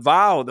of the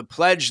vow, the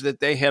pledge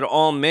that they had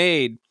all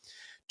made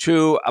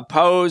to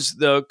oppose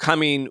the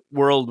coming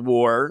world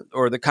war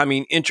or the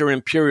coming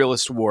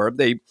inter-imperialist war.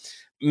 They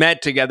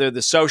met together,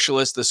 the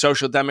socialists, the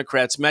Social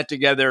Democrats met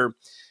together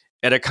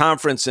at a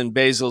conference in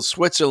Basel,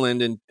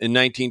 Switzerland in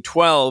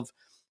 1912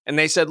 And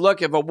they said,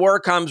 look, if a war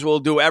comes, we'll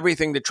do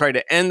everything to try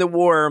to end the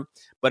war.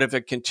 But if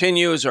it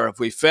continues, or if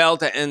we fail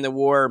to end the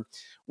war,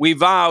 we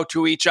vow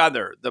to each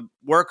other, the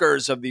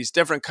workers of these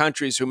different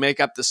countries who make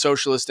up the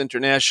Socialist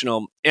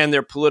International and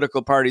their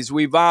political parties,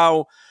 we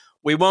vow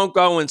we won't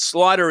go and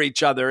slaughter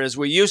each other as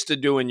we used to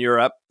do in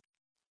Europe.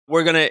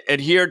 We're going to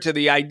adhere to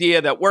the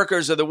idea that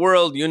workers of the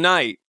world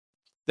unite,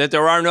 that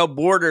there are no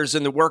borders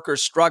in the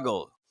workers'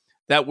 struggle,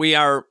 that we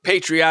are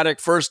patriotic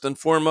first and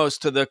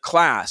foremost to the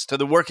class, to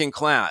the working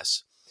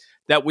class,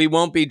 that we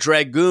won't be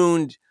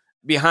dragooned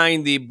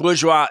behind the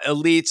bourgeois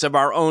elites of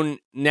our own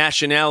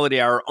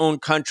nationality, our own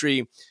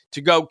country, to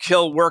go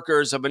kill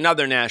workers of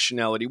another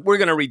nationality. We're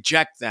going to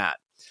reject that.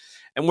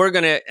 And we're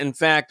going to, in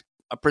fact,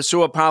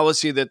 pursue a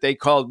policy that they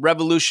called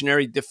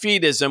revolutionary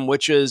defeatism,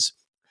 which is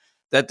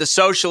that the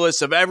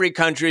socialists of every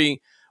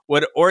country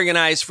would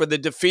organize for the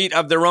defeat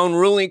of their own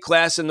ruling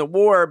class in the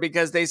war,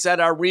 because they said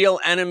our real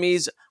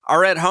enemies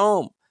are at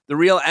home. The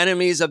real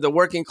enemies of the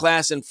working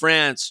class in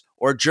France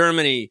or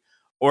Germany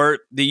or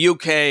the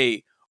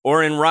UK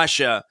or in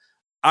Russia,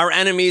 our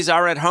enemies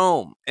are at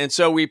home. And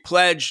so we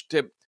pledged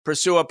to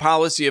pursue a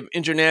policy of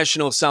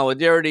international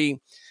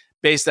solidarity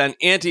based on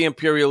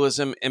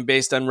anti-imperialism and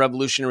based on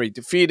revolutionary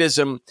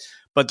defeatism.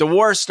 But the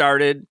war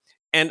started,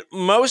 and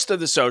most of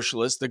the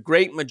socialists, the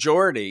great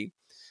majority,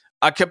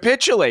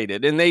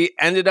 capitulated, and they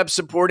ended up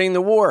supporting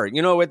the war.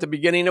 You know, at the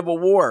beginning of a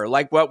war,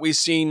 like what we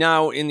see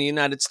now in the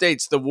United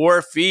States, the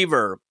war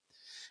fever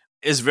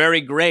is very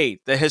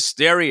great. The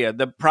hysteria,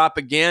 the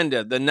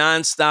propaganda, the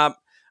nonstop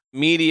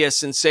media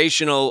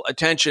sensational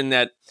attention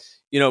that,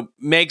 you know,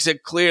 makes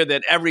it clear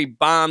that every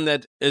bomb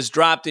that is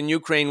dropped in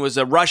Ukraine was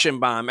a Russian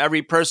bomb.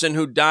 Every person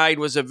who died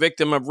was a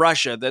victim of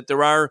Russia, that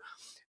there are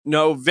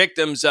no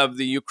victims of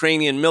the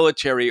Ukrainian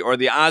military or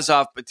the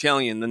Azov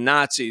battalion, the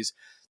Nazis,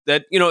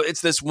 that, you know,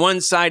 it's this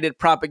one-sided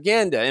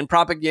propaganda, and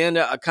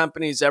propaganda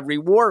accompanies every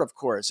war, of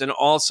course, and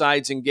all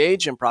sides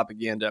engage in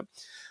propaganda.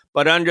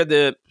 But under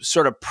the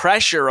sort of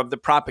pressure of the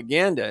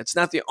propaganda, it's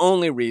not the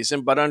only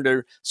reason, but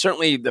under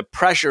certainly the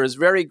pressure is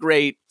very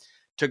great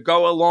to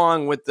go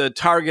along with the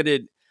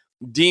targeted,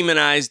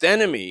 demonized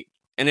enemy.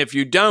 And if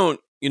you don't,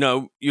 you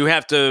know, you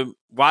have to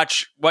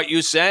watch what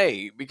you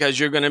say, because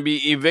you're going to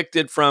be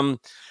evicted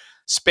from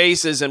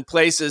spaces and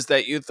places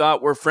that you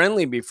thought were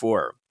friendly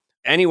before.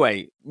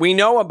 Anyway, we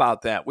know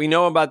about that. We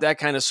know about that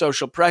kind of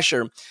social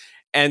pressure.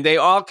 And they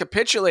all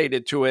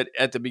capitulated to it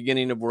at the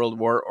beginning of World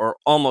War, or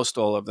almost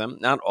all of them,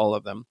 not all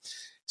of them.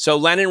 So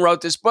Lenin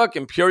wrote this book,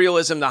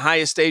 Imperialism, the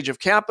Highest Stage of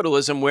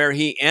Capitalism, where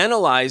he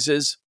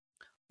analyzes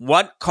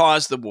what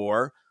caused the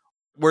war.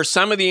 Were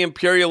some of the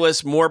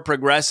imperialists more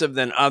progressive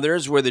than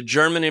others? Were the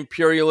German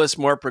imperialists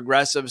more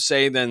progressive,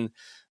 say, than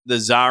the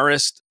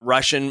Tsarist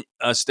Russian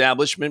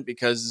establishment,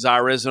 because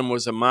Tsarism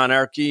was a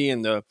monarchy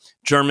and the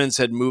Germans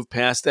had moved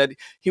past that?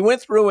 He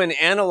went through and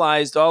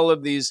analyzed all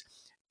of these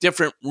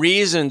different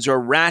reasons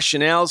or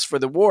rationales for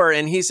the war.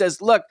 And he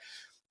says, look,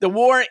 the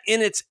war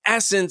in its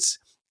essence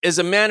is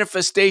a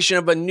manifestation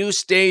of a new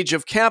stage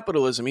of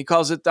capitalism. He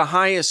calls it the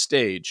highest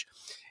stage.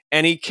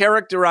 And he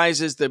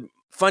characterizes the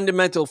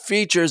fundamental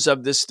features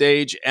of this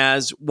stage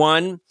as,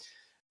 one,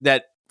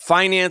 that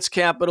finance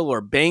capital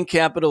or bank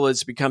capital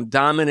has become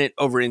dominant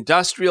over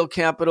industrial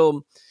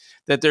capital,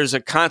 that there's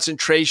a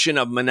concentration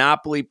of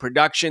monopoly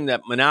production,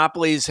 that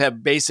monopolies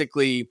have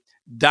basically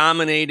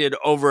dominated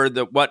over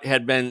what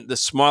had been the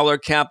smaller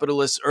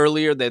capitalists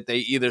earlier, that they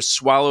either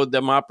swallowed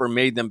them up or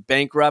made them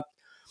bankrupt,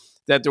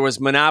 that there was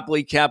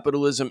monopoly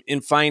capitalism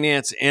in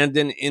finance and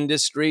in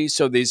industry.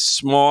 So these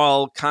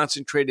small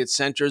concentrated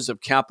centers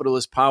of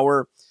capitalist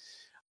power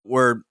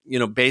were, you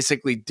know,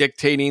 basically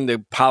dictating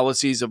the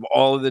policies of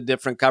all of the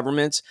different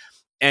governments.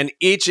 And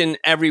each and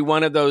every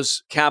one of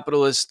those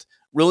capitalist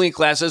ruling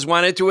classes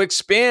wanted to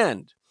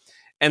expand.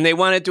 And they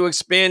wanted to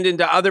expand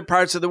into other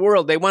parts of the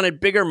world. They wanted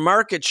bigger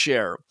market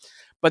share.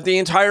 But the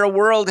entire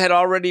world had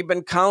already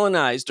been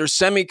colonized or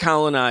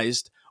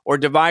semi-colonized or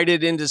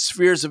divided into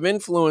spheres of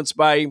influence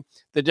by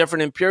the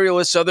different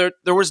imperialists. So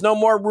there was no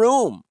more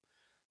room.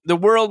 The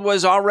world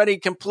was already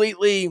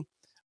completely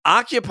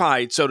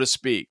occupied, so to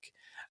speak.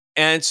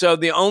 And so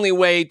the only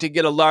way to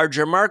get a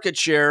larger market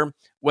share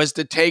was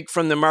to take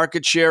from the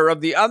market share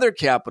of the other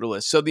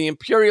capitalists. So the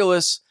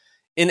imperialists,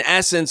 in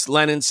essence,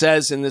 Lenin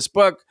says in this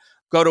book,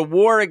 go to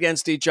war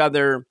against each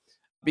other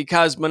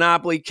because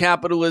monopoly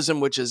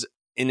capitalism, which is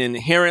an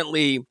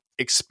inherently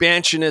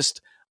expansionist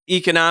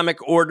economic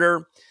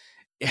order,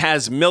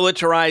 has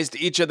militarized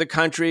each of the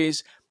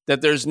countries,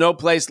 that there's no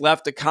place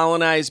left to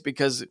colonize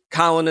because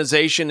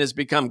colonization has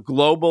become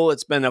global.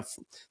 It's been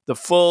the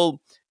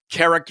full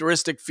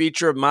characteristic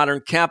feature of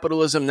modern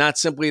capitalism, not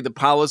simply the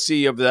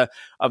policy of the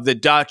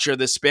Dutch or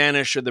the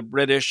Spanish or the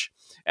British,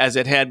 as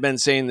it had been,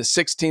 say, in the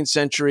 16th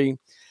century.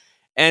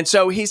 And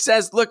so he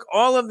says, look,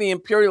 all of the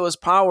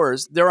imperialist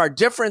powers, there are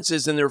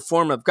differences in their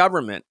form of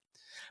government,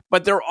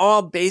 but they're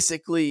all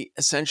basically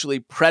essentially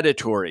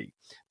predatory.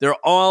 They're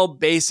all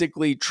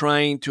basically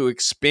trying to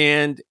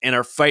expand and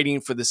are fighting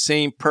for the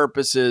same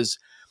purposes,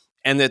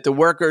 and that the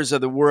workers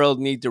of the world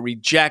need to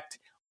reject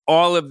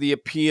all of the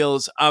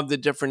appeals of the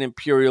different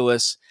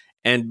imperialists.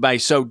 And by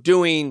so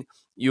doing,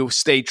 you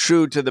stay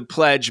true to the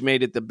pledge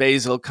made at the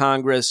Basel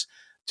Congress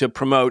to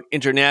promote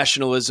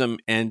internationalism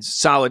and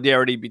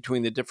solidarity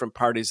between the different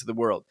parties of the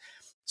world.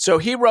 So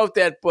he wrote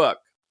that book.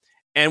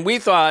 And we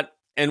thought,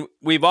 and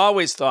we've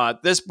always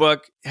thought, this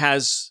book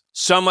has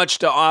so much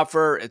to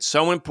offer. It's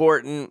so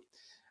important.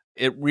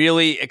 It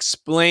really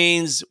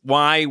explains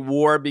why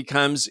war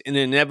becomes an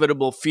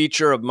inevitable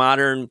feature of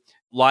modern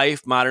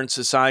life, modern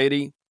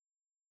society,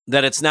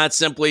 that it's not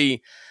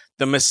simply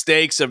the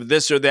mistakes of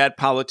this or that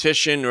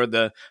politician or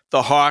the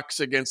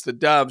hawks against the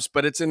doves,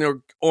 but it's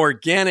an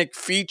organic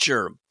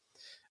feature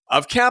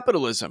of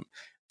capitalism.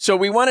 So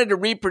we wanted to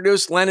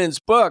reproduce Lenin's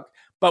book,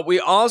 but we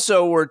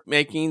also were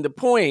making the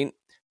point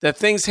that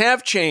things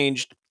have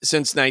changed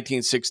since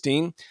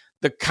 1916.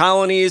 The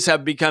colonies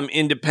have become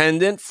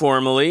independent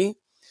formally,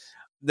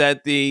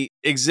 that the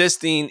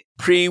existing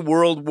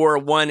pre-World War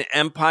I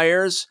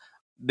empires,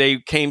 they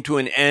came to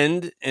an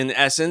end, in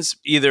essence,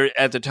 either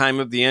at the time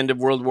of the end of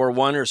World War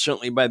I or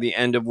certainly by the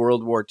end of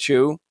World War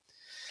II.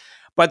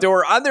 But there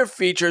were other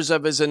features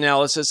of his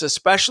analysis,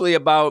 especially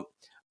about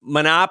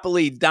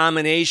monopoly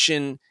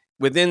domination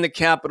within the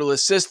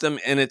capitalist system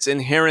and its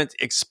inherent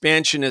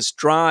expansionist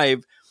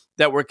drive,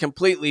 that were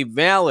completely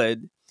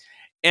valid.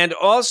 And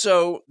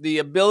also the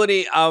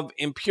ability of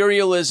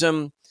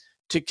imperialism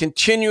to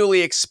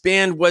continually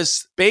expand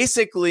was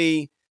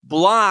basically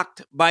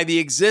blocked by the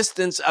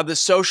existence of the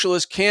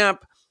socialist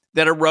camp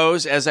that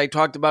arose, as I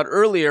talked about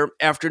earlier,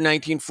 after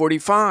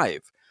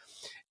 1945.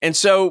 And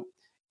so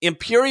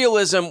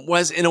imperialism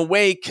was in a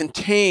way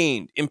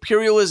contained.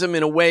 Imperialism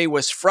in a way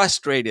was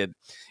frustrated.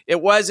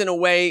 It was in a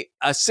way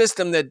a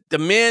system that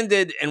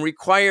demanded and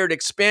required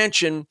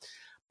expansion,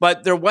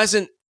 but there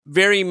wasn't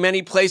very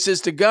many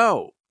places to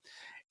go.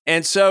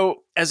 And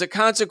so as a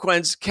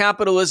consequence,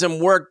 capitalism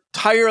worked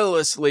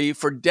tirelessly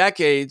for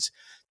decades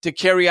to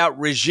carry out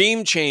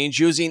regime change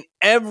using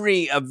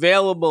every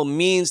available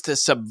means to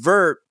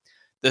subvert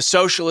the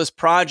socialist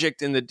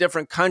project in the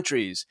different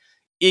countries: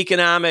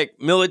 economic,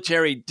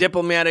 military,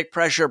 diplomatic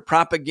pressure,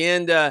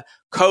 propaganda,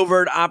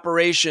 covert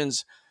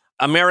operations,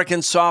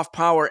 American soft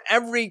power.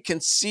 Every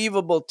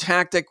conceivable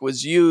tactic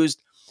was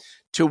used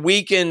to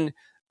weaken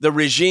the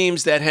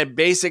regimes that had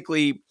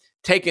basically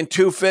taken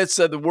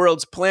 2/5 of the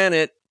world's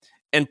planet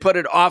and put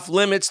it off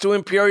limits to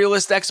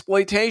imperialist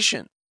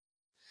exploitation.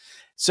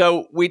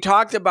 So we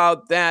talked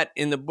about that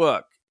in the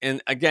book.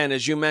 And again,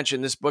 as you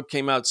mentioned, this book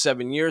came out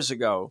 7 years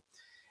ago.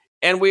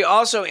 And we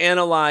also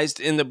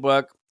analyzed in the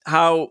book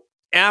how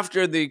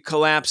after the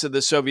collapse of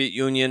the Soviet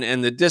Union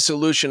and the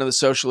dissolution of the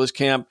socialist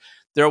camp,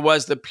 there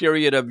was the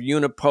period of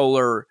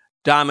unipolar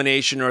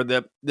domination, or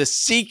the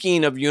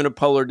seeking of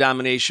unipolar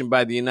domination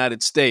by the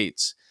United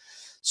States.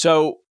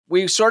 So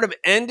we sort of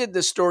ended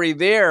the story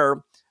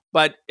there,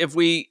 but if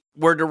we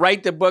were to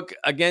write the book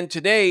again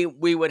today,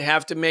 we would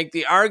have to make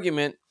the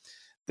argument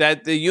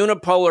that the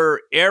unipolar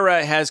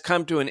era has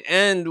come to an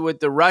end with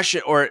the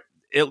Russia, or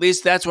at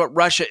least that's what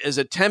Russia is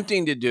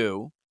attempting to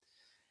do.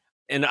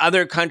 And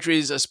other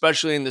countries,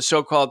 especially in the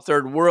so-called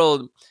third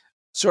world,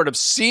 sort of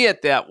see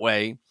it that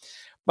way.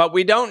 But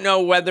we don't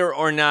know whether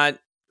or not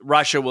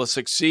Russia will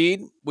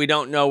succeed. We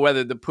don't know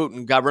whether the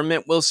Putin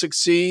government will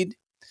succeed.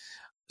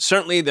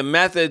 Certainly the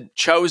method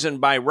chosen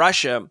by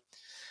Russia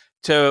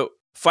to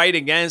fight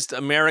against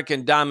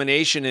American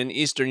domination in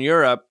Eastern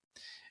Europe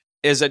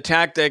is a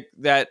tactic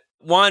that,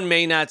 one,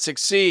 may not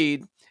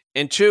succeed,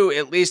 and two,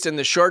 at least in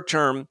the short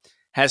term,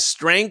 has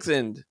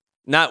strengthened,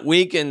 not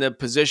weakened, the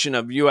position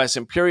of U.S.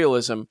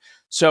 imperialism.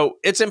 So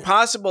it's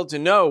impossible to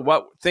know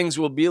what things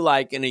will be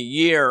like in a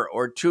year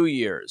or 2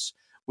 years.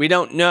 We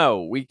don't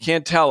know. We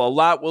can't tell. A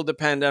lot will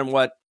depend on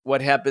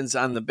what happens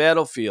on the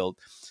battlefield.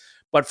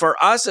 But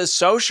for us as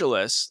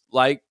socialists,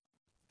 like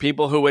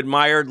people who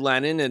admired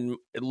Lenin and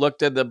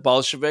looked at the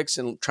Bolsheviks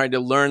and tried to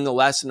learn the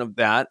lesson of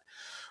that,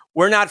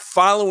 we're not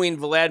following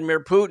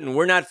Vladimir Putin.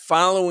 We're not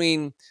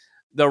following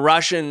the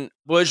Russian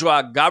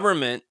bourgeois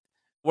government.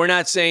 We're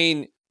not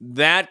saying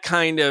that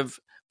kind of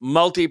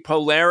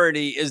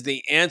multipolarity is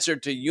the answer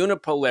to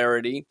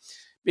unipolarity,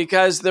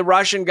 because the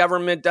Russian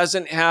government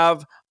doesn't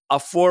have a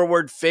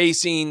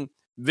forward-facing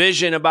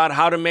vision about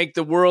how to make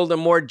the world a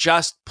more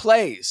just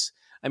place.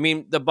 I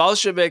mean, the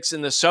Bolsheviks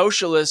and the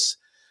socialists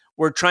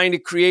were trying to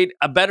create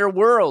a better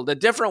world, a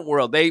different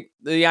world.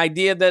 The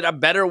idea that a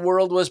better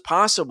world was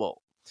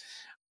possible.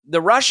 The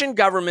Russian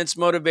government's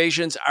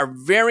motivations are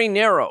very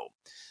narrow.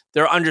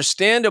 They're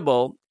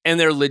understandable and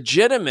they're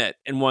legitimate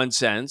in one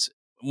sense,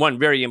 one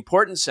very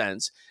important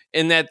sense,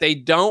 in that they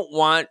don't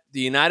want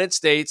the United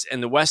States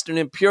and the Western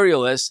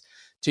imperialists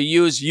to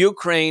use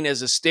Ukraine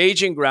as a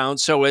staging ground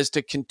so as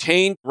to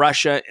contain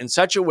Russia in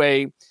such a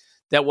way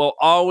that will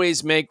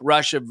always make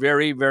Russia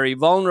very, very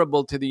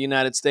vulnerable to the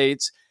United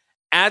States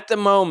at the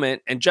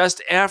moment, and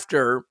just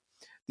after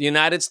the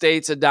United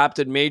States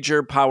adopted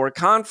major power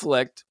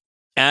conflict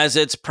as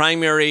its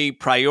primary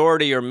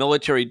priority or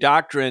military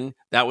doctrine.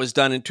 That was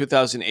done in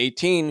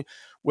 2018,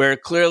 where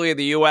clearly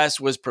the U.S.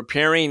 was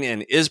preparing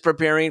and is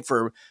preparing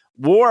for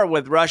war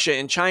with Russia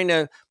and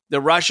China.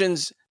 The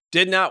Russians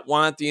did not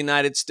want the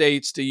United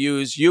States to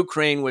use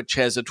Ukraine, which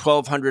has a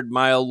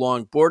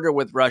 1,200-mile-long border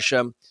with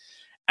Russia,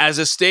 as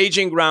a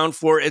staging ground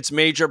for its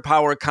major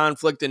power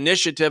conflict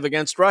initiative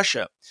against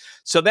Russia.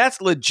 So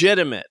that's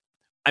legitimate.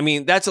 I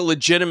mean, that's a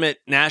legitimate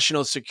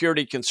national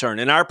security concern.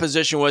 And our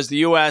position was the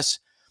U.S.,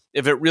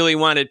 if it really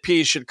wanted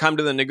peace, should come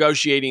to the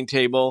negotiating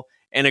table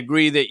and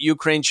agree that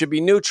Ukraine should be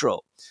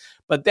neutral.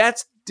 But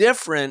that's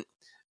different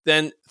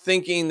than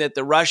thinking that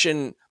the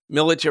Russian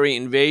military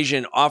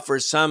invasion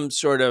offers some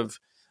sort of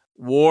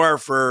war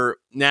for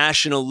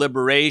national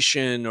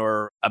liberation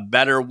or a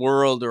better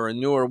world or a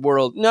newer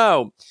world.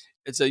 No,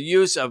 it's a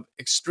use of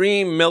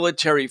extreme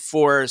military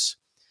force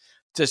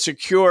to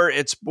secure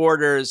its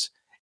borders.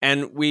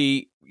 And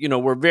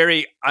we're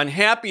very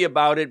unhappy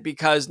about it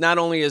because not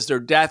only is there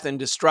death and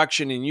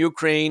destruction in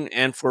Ukraine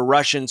and for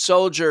Russian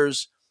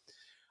soldiers,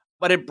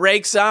 but it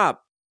breaks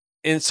up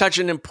in such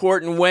an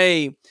important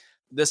way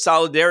the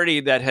solidarity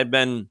that had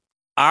been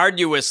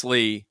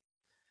arduously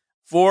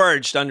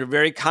forged under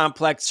very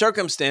complex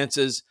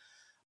circumstances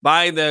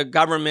by the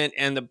government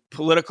and the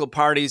political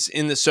parties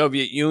in the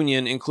Soviet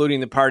Union, including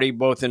the party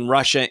both in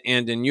Russia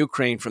and in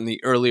Ukraine from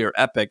the earlier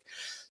epoch.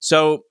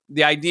 So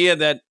the idea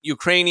that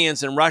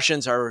Ukrainians and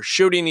Russians are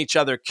shooting each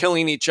other,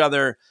 killing each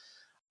other,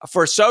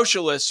 for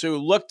socialists who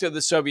look to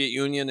the Soviet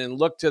Union and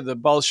look to the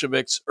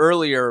Bolsheviks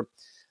earlier,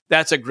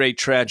 that's a great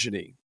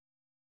tragedy.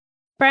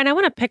 Brian, I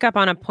want to pick up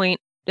on a point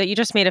that you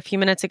just made a few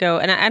minutes ago,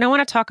 and I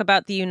want to talk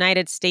about the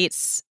United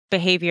States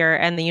behavior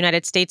and the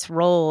United States'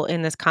 role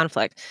in this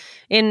conflict.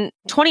 In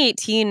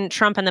 2018,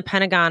 Trump and the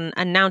Pentagon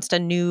announced a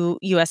new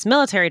U.S.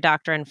 military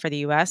doctrine for the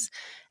U.S.,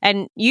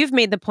 and you've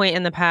made the point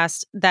in the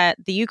past that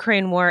the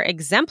Ukraine war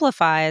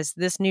exemplifies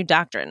this new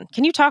doctrine.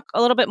 Can you talk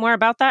a little bit more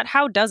about that?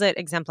 How does it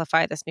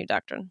exemplify this new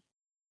doctrine?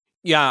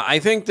 Yeah, I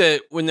think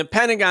that when the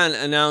Pentagon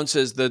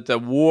announces that the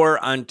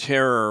war on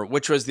terror,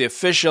 which was the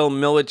official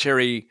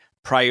military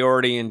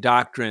priority and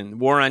doctrine,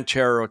 war on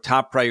terror,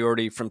 top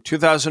priority from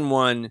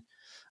 2001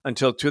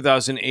 until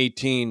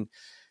 2018,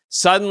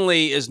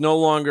 suddenly is no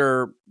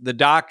longer the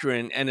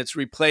doctrine and it's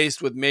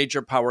replaced with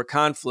major power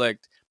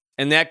conflict.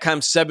 And that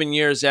comes 7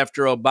 years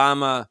after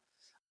Obama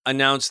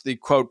announced the,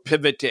 quote,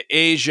 pivot to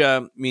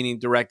Asia, meaning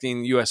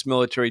directing U.S.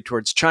 military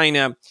towards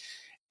China.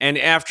 And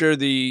after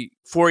the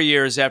 4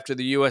 years after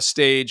the U.S.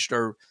 staged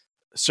or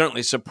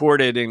certainly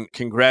supported and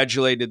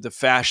congratulated the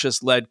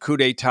fascist-led coup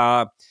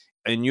d'etat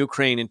in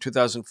Ukraine in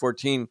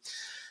 2014,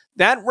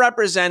 that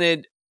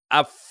represented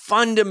a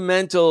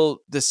fundamental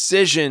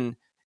decision,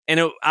 and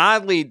it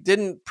oddly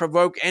didn't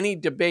provoke any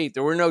debate.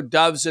 There were no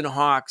doves and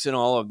hawks in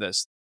all of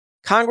this.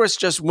 Congress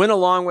just went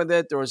along with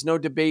it. There was no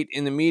debate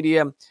in the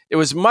media. It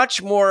was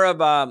much more of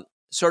a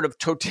sort of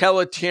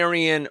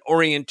totalitarian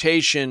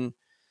orientation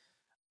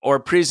or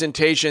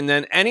presentation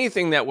than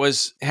anything that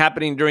was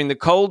happening during the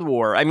Cold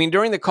War. I mean,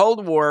 during the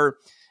Cold War,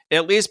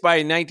 at least by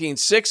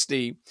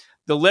 1960,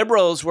 the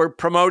liberals were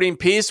promoting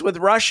peace with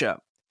Russia.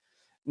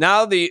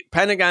 Now the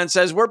Pentagon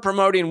says we're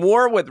promoting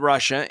war with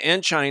Russia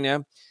and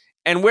China.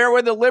 And where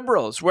were the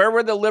liberals? Where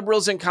were the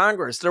liberals in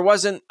Congress? There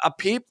wasn't a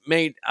peep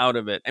made out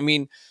of it. I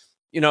mean,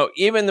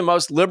 even the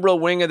most liberal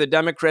wing of the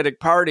Democratic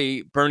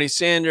Party, Bernie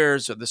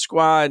Sanders or the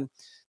Squad,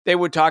 they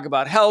would talk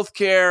about health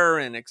care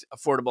and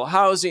affordable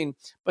housing,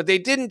 but they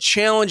didn't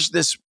challenge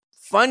this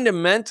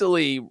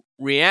fundamentally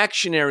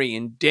reactionary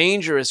and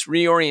dangerous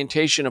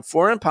reorientation of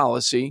foreign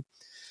policy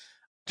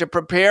to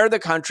prepare the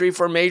country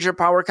for major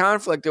power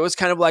conflict. It was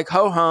kind of like,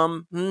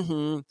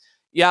 ho-hum,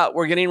 yeah,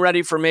 we're getting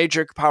ready for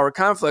major power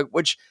conflict,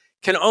 which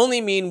can only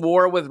mean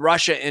war with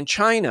Russia and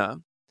China.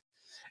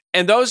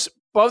 And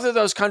both of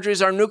those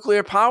countries are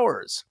nuclear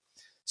powers.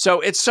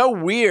 So it's so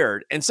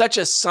weird and such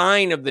a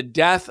sign of the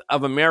death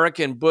of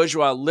American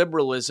bourgeois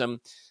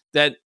liberalism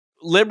that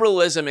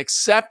liberalism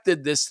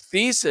accepted this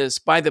thesis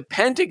by the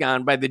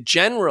Pentagon, by the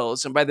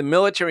generals, and by the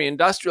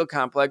military-industrial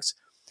complex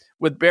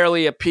with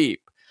barely a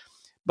peep.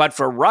 But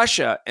for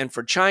Russia and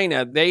for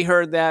China, they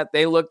heard that,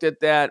 they looked at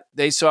that,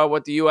 they saw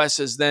what the U.S.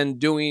 is then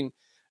doing,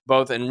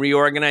 both in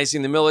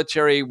reorganizing the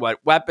military, what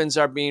weapons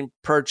are being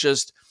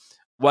purchased,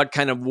 what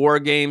kind of war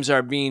games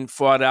are being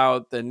fought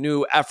out, the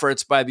new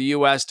efforts by the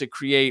U.S. to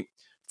create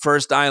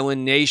first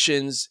island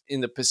nations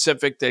in the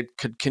Pacific that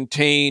could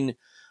contain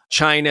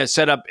China,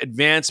 set up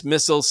advanced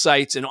missile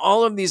sites, and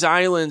all of these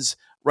islands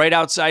right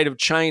outside of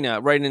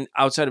China,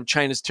 outside of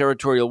China's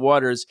territorial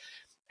waters.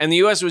 And the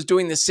U.S. was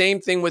doing the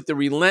same thing with the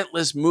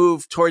relentless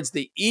move towards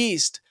the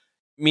east,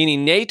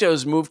 meaning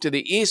NATO's move to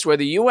the east, where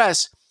the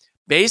U.S.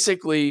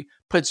 basically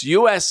puts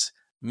U.S.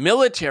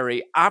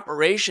 military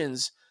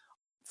operations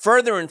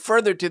further and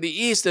further to the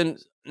east. And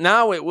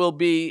now it will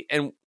be,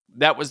 and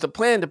that was the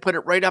plan, to put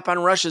it right up on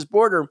Russia's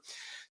border.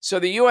 So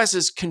the U.S.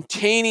 is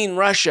containing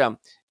Russia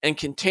and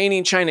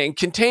containing China. And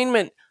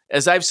containment,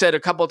 as I've said a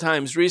couple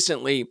times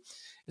recently,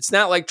 it's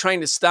not like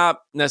trying to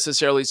stop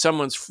necessarily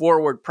someone's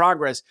forward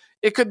progress.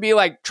 It could be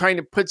like trying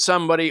to put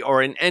somebody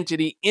or an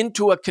entity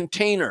into a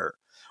container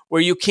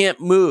where you can't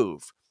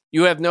move.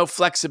 You have no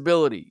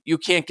flexibility. You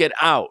can't get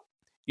out.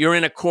 You're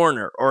in a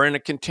corner or in a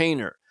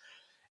container.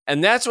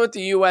 And that's what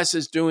the U.S.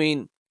 is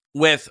doing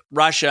with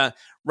Russia.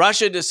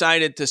 Russia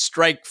decided to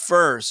strike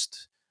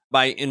first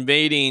by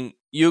invading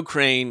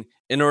Ukraine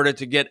in order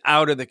to get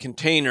out of the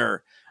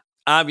container.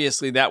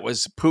 Obviously, that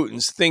was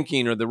Putin's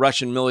thinking, or the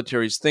Russian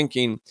military's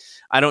thinking.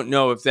 I don't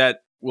know if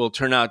that will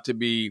turn out to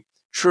be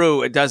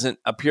true. It doesn't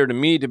appear to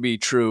me to be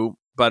true,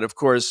 but of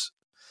course,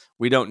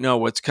 we don't know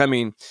what's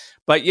coming.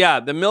 But yeah,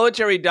 the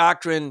military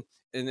doctrine,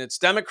 and it's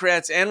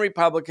Democrats and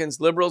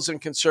Republicans, liberals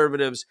and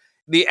conservatives,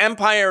 the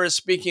empire is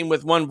speaking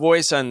with one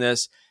voice on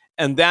this,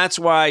 and that's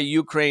why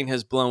Ukraine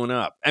has blown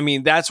up. I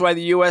mean, that's why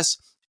the U.S.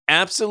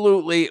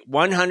 absolutely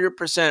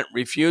 100%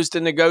 refused to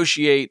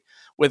negotiate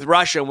with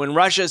Russia when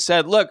Russia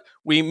said, look,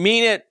 we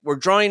mean it. We're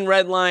drawing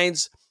red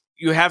lines.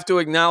 You have to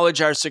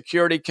acknowledge our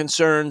security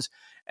concerns.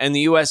 And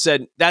the U.S.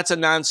 said, that's a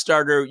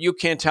non-starter. You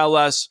can't tell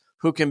us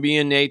who can be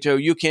in NATO.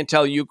 You can't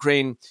tell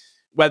Ukraine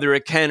whether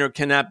it can or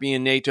cannot be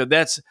in NATO.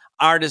 That's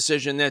our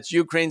decision. That's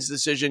Ukraine's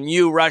decision.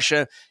 You,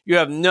 Russia, you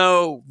have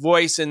no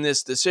voice in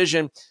this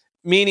decision,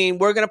 meaning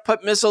we're going to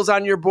put missiles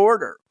on your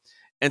border.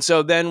 And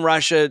so then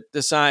Russia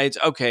decides,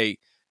 okay,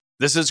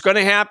 this is going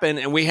to happen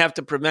and we have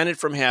to prevent it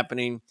from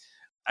happening.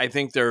 I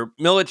think their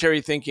military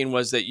thinking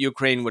was that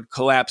Ukraine would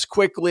collapse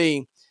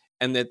quickly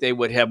and that they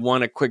would have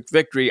won a quick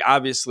victory.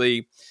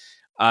 Obviously,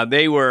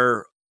 they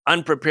were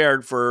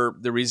unprepared for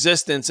the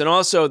resistance, and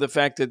also the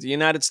fact that the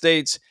United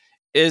States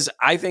is,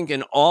 I think,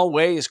 in all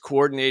ways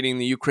coordinating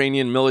the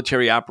Ukrainian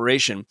military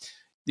operation.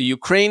 The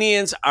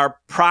Ukrainians are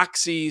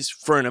proxies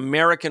for an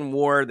American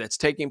war that's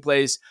taking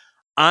place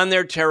on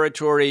their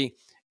territory,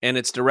 and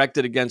it's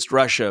directed against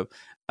Russia.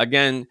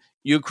 Again,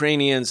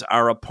 Ukrainians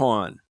are a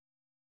pawn.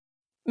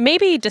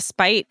 Maybe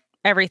despite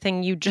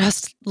everything you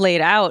just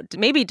laid out,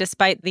 maybe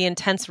despite the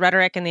intense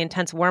rhetoric and the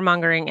intense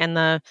warmongering and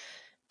the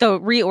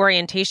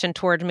reorientation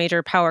toward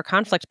major power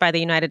conflict by the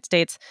United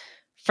States,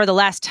 for the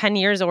last 10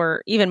 years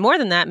or even more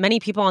than that, many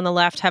people on the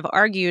left have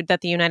argued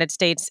that the United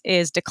States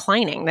is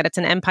declining, that it's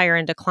an empire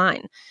in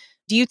decline.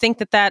 Do you think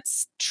that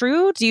that's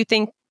true? Do you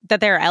think that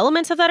there are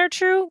elements of that are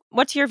true?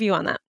 What's your view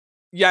on that?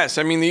 Yes,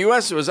 I mean, the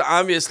U.S. was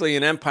obviously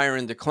an empire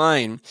in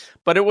decline,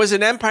 but it was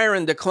an empire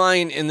in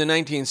decline in the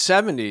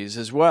 1970s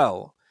as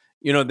well.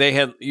 You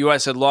know,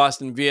 U.S. had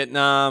lost in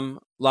Vietnam,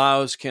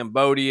 Laos,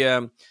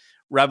 Cambodia.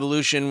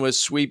 Revolution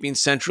was sweeping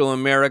Central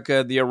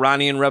America. The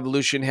Iranian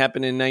Revolution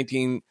happened in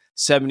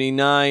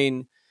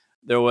 1979.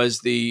 There was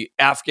the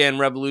Afghan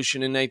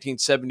Revolution in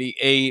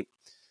 1978.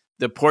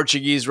 The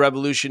Portuguese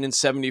Revolution in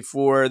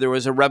 74. There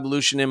was a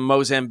revolution in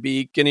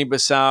Mozambique,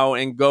 Guinea-Bissau,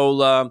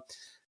 Angola.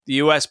 The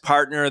U.S.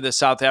 partner, the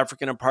South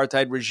African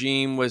apartheid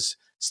regime, was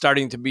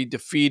starting to be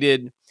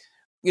defeated.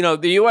 You know,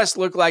 the U.S.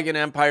 looked like an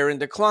empire in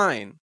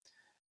decline,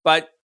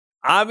 but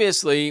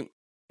obviously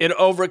it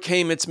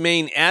overcame its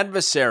main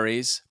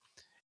adversaries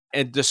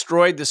and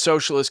destroyed the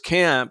socialist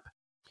camp.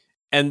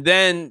 And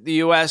then the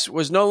U.S.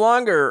 was no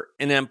longer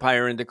an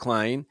empire in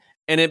decline,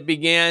 and it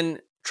began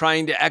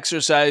trying to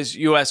exercise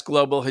U.S.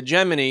 global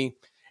hegemony.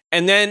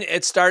 And then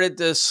it started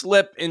to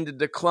slip into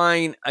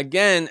decline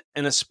again,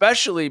 and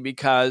especially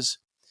because,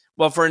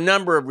 well, for a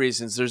number of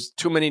reasons, there's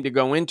too many to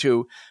go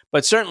into,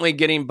 but certainly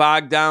getting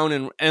bogged down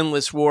in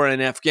endless war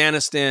in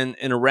Afghanistan,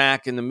 in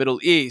Iraq, in the Middle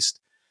East,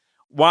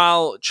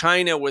 while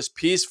China was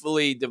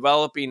peacefully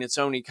developing its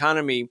own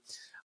economy,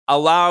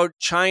 allowed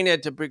China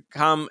to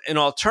become an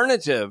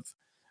alternative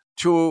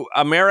to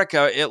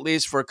America, at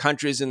least for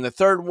countries in the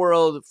third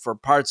world, for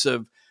parts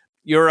of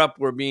Europe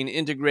were being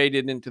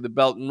integrated into the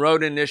Belt and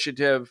Road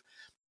Initiative.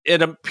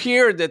 It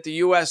appeared that the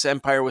U.S.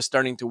 empire was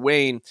starting to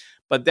wane,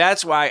 but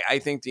that's why I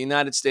think the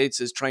United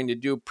States is trying to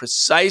do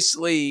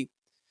precisely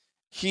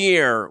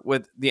here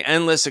with the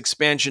endless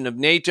expansion of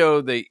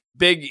NATO, the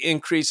big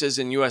increases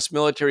in U.S.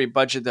 military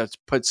budget that's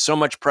put so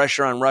much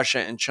pressure on Russia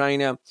and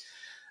China,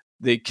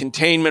 the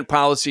containment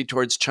policy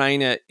towards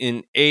China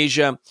in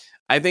Asia.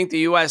 I think the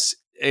U.S.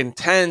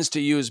 intends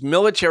to use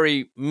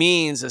military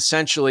means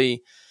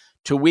essentially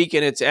to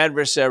weaken its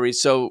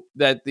adversaries so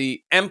that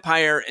the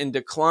empire in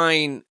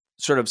decline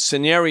sort of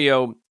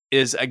scenario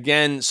is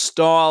again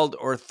stalled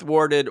or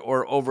thwarted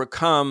or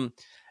overcome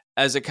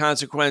as a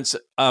consequence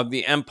of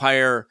the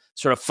empire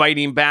sort of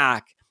fighting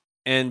back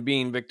and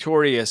being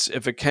victorious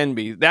if it can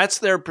be. That's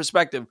their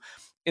perspective.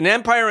 An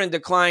empire in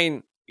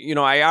decline, you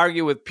know, I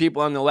argue with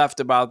people on the left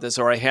about this,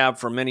 or I have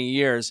for many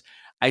years.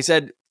 I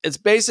said, it's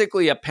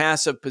basically a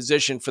passive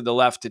position for the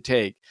left to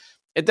take.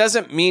 It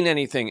doesn't mean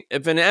anything.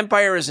 If an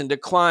empire is in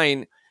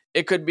decline,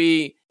 it could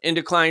be in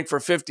decline for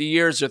 50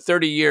 years or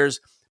 30 years,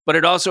 but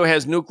it also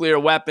has nuclear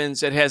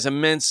weapons. It has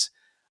immense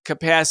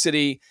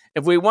capacity.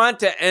 If we want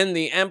to end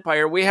the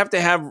empire, we have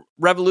to have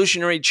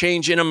revolutionary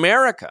change in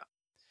America.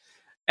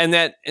 And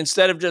that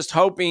instead of just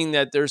hoping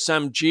that there's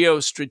some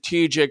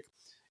geostrategic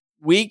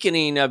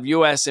weakening of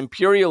U.S.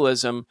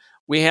 imperialism,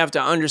 we have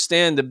to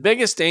understand the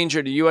biggest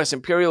danger to U.S.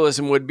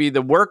 imperialism would be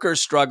the worker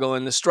struggle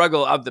and the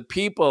struggle of the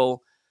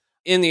people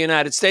in the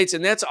United States.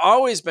 And that's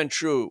always been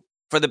true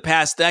for the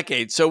past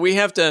decade. So we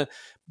have to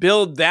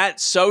build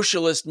that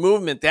socialist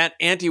movement, that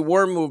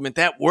anti-war movement,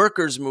 that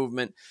workers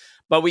movement.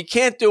 But we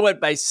can't do it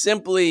by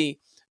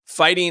simply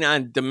fighting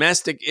on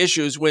domestic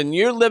issues. When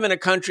you live in a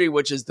country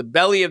which is the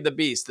belly of the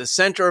beast, the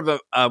center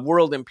of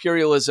world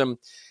imperialism,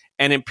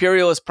 and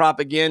imperialist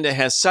propaganda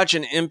has such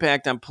an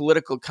impact on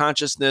political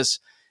consciousness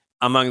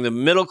among the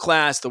middle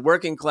class, the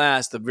working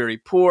class, the very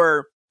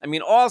poor, I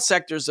mean, all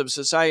sectors of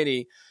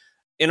society.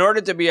 In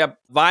order to be a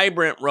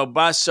vibrant,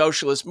 robust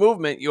socialist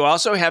movement, you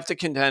also have to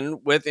contend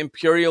with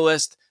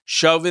imperialist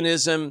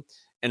chauvinism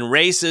and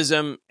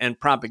racism and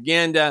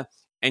propaganda,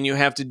 and you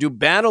have to do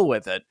battle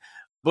with it.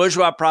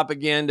 Bourgeois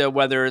propaganda,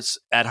 whether it's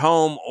at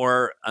home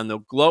or on the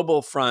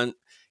global front,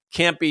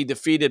 can't be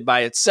defeated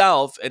by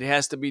itself. It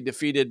has to be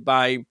defeated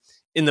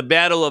in the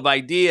battle of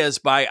ideas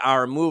by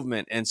our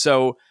movement. And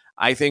so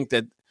I think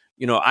that,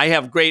 I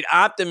have great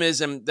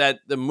optimism that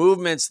the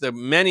movements, the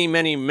many,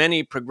 many,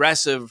 many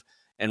progressive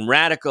and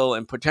radical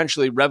and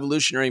potentially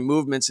revolutionary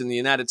movements in the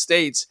United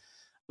States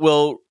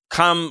will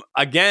come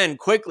again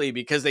quickly,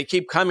 because they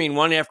keep coming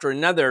one after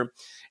another,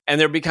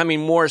 and they're becoming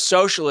more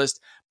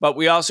socialist. But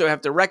we also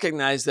have to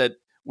recognize that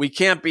we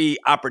can't be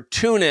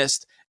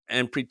opportunist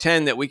and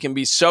pretend that we can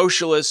be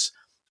socialists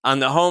on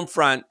the home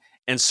front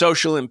and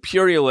social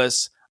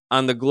imperialists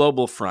on the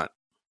global front.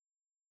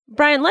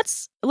 Brian,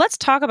 let's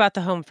talk about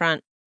the home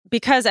front,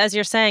 because as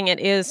you're saying,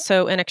 it is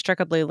so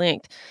inextricably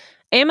linked.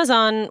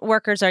 Amazon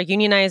workers are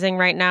unionizing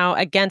right now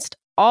against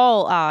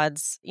all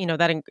odds,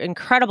 that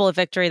incredible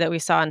victory that we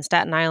saw in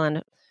Staten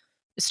Island.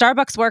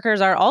 Starbucks workers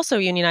are also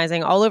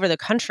unionizing all over the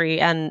country,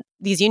 and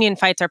these union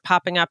fights are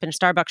popping up in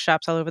Starbucks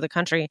shops all over the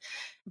country.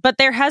 But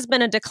there has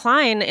been a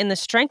decline in the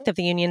strength of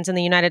the unions in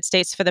the United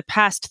States for the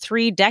past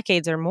 3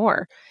 decades or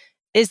more.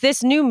 Is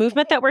this new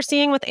movement that we're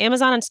seeing with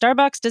Amazon and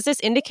Starbucks, does this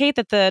indicate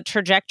that the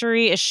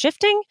trajectory is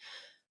shifting?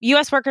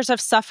 U.S. workers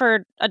have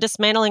suffered a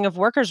dismantling of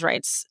workers'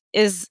 rights.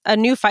 Is a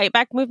new fight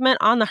back movement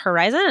on the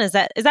horizon? Is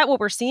that what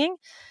we're seeing?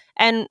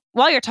 And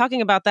while you're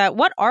talking about that,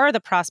 what are the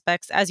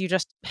prospects, as you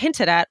just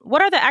hinted at,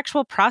 what are the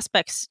actual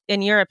prospects,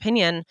 in your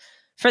opinion,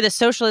 for the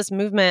socialist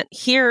movement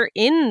here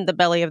in the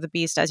belly of the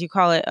beast, as you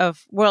call it,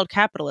 of world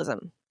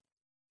capitalism?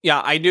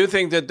 Yeah, I do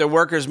think that the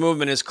workers'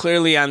 movement is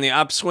clearly on the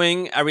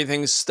upswing.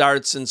 Everything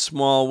starts in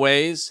small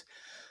ways.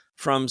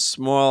 From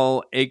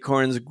small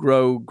acorns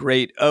grow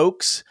great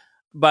oaks.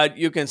 But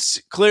you can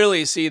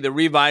clearly see the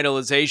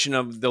revitalization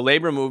of the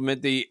labor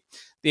movement. The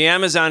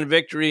Amazon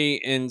victory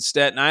in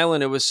Staten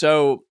Island, it was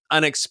so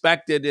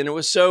unexpected and it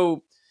was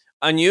so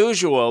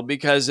unusual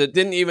because it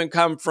didn't even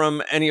come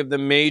from any of the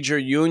major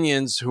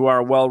unions who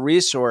are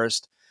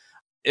well-resourced.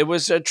 It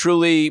was a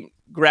truly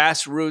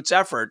grassroots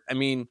effort. I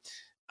mean,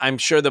 I'm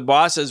sure the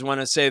bosses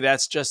want to say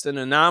that's just an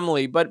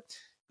anomaly, but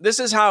this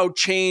is how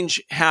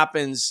change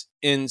happens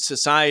in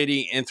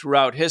society and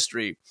throughout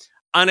history.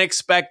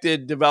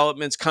 Unexpected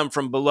developments come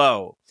from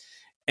below.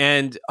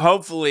 And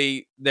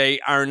hopefully they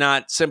are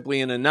not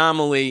simply an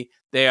anomaly.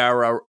 They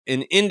are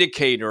an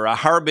indicator, a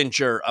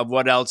harbinger of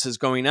what else is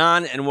going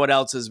on and what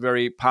else is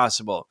very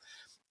possible.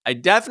 I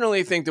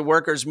definitely think the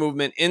workers'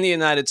 movement in the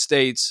United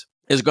States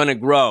is going to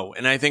grow.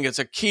 And I think it's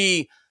a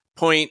key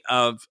point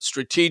of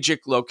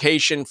strategic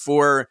location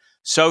for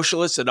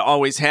socialists. It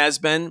always has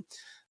been.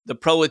 The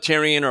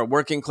proletarian or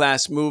working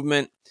class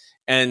movement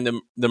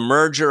and the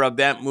merger of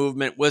that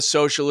movement with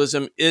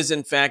socialism is,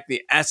 in fact,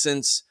 the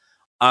essence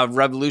of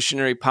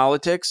revolutionary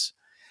politics.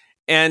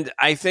 And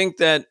I think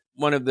that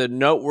one of the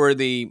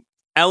noteworthy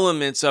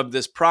elements of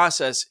this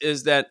process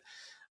is that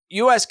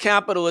U.S.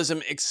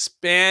 capitalism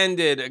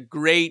expanded a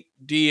great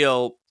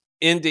deal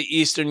into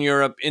Eastern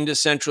Europe, into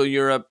Central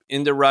Europe,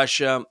 into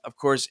Russia, of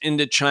course,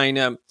 into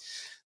China.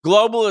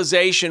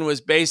 Globalization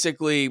was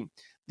basically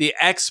the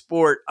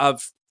export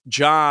of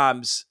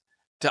jobs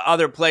to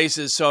other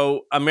places.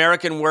 So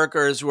American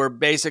workers were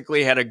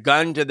basically had a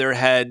gun to their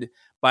head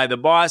by the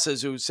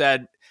bosses who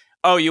said,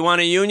 oh, you want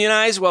to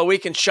unionize? Well, we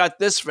can shut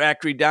this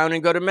factory down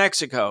and go to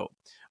Mexico.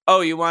 Oh,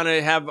 you want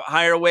to have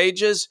higher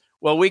wages?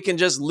 Well, we can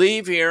just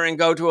leave here and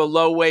go to a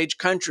low-wage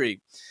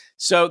country.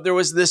 So there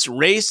was this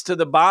race to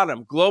the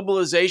bottom.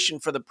 Globalization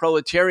for the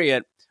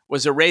proletariat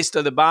was a race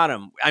to the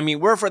bottom. I mean,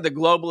 we're for the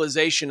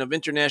globalization of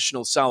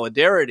international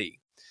solidarity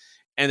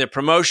and the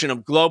promotion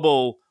of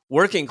global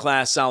working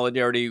class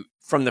solidarity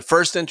from the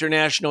first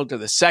international to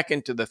the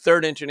second to the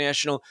third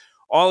international.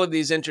 All of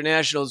these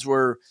internationals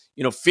were,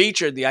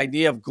 featured the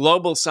idea of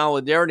global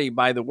solidarity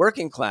by the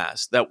working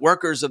class, that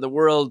workers of the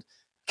world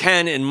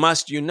can and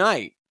must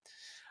unite.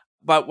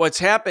 But what's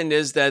happened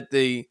is that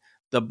the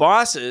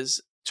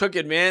bosses took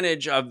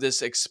advantage of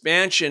this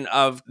expansion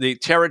of the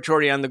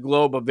territory on the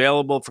globe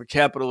available for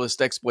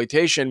capitalist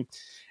exploitation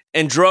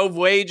and drove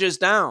wages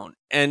down.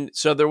 And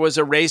so there was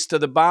a race to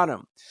the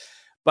bottom.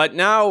 But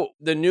now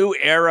the new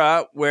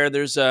era where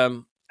there's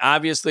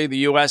obviously the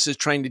U.S. is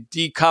trying to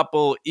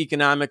decouple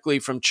economically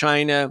from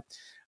China.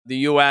 The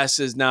U.S.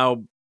 is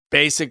now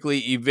basically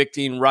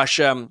evicting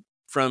Russia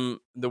from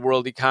the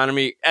world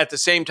economy. At the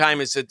same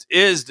time as it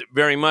is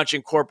very much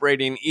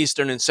incorporating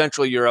Eastern and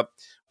Central Europe,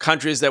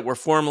 countries that were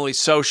formerly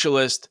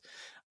socialist,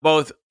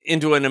 both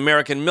into an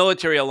American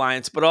military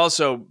alliance, but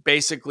also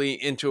basically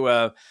into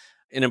an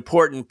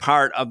important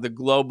part of the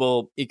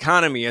global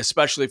economy,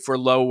 especially for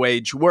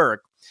low-wage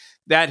work.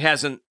 that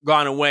hasn't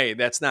gone away.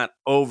 That's not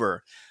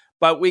over.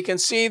 But we can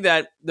see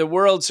that the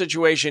world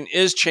situation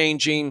is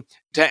changing.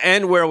 To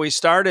end where we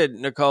started,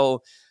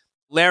 Nicole,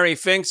 Larry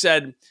Fink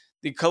said,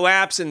 the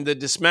collapse and the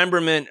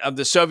dismemberment of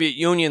the Soviet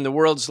Union, the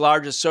world's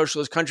largest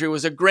socialist country,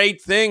 was a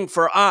great thing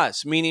for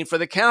us, meaning for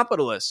the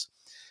capitalists,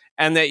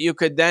 and that you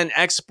could then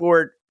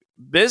export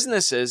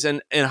businesses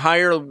and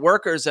hire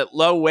workers at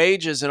low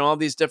wages in all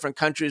these different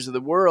countries of the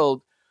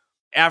world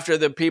after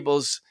the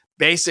people's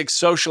basic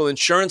social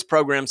insurance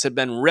programs had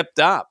been ripped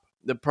up,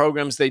 the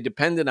programs they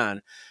depended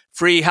on.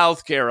 Free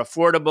healthcare,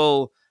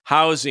 affordable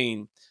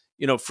housing,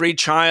 free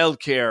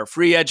childcare,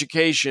 free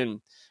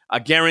education, a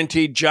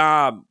guaranteed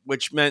job,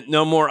 which meant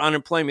no more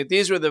unemployment.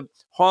 These were the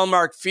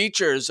hallmark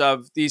features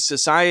of these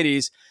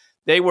societies.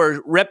 They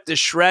were ripped to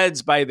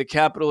shreds by the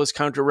capitalist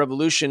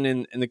counter-revolution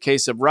in the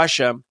case of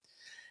Russia.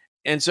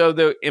 And so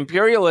the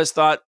imperialists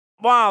thought,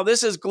 wow,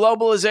 this is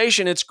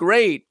globalization. It's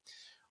great.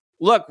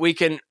 Look, we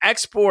can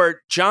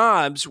export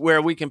jobs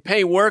where we can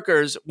pay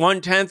workers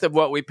 1/10 of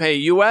what we pay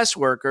U.S.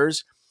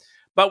 workers,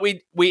 but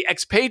we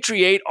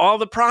expatriate all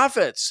the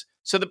profits.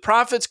 So the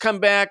profits come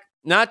back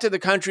not to the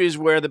countries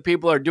where the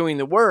people are doing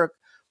the work.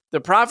 The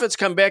profits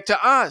come back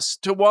to us,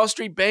 to Wall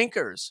Street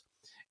bankers,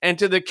 and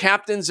to the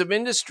captains of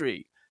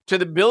industry, to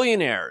the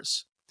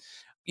billionaires.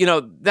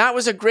 That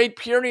was a great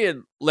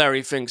period,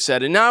 Larry Fink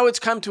said, and now it's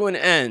come to an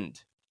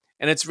end.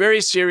 And it's very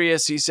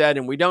serious, he said,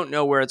 and we don't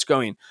know where it's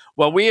going.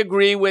 Well, we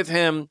agree with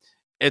him.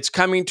 It's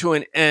coming to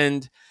an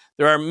end.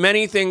 There are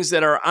many things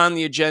that are on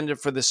the agenda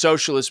for the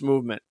socialist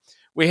movement.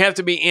 We have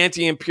to be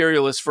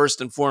anti-imperialist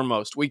first and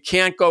foremost. We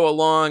can't go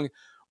along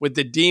with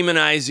the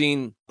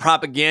demonizing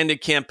propaganda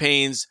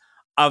campaigns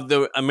of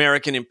the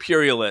American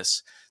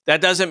imperialists.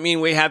 That doesn't mean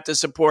we have to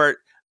support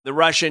the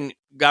Russian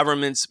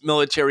government's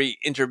military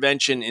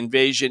intervention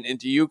invasion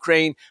into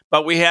Ukraine,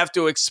 but we have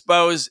to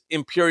expose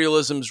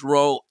imperialism's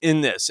role in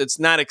this. It's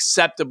not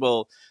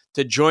acceptable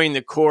to join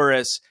the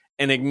chorus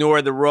and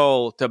ignore the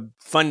role, to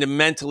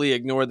fundamentally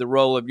ignore the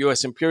role of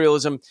U.S.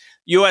 imperialism.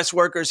 U.S.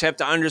 workers have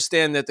to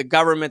understand that the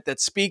government that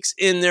speaks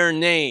in their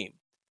name,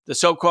 the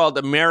so-called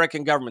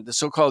American government, the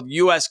so-called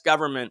U.S.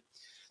 government,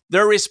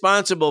 they're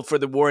responsible for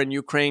the war in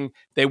Ukraine.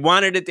 They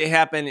wanted it to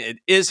happen. It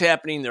is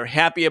happening. They're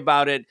happy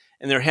about it,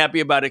 and they're happy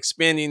about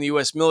expanding the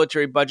U.S.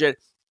 military budget.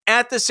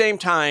 At the same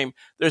time,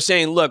 they're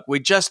saying, look, we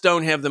just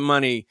don't have the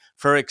money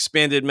for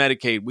expanded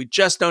Medicaid. We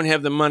just don't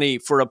have the money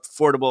for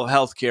affordable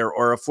health care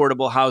or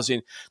affordable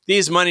housing.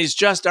 These monies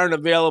just aren't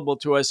available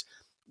to us,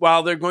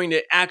 while they're going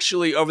to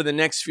actually, over the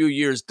next few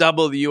years,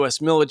 double the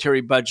U.S.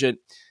 military budget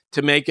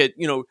to make it,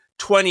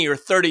 20 or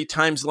 30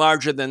 times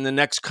larger than the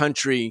next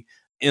country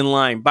in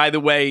line. By the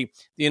way,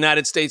 the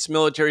United States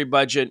military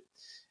budget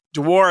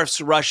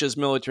dwarfs Russia's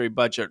military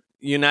budget.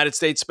 The United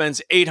States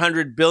spends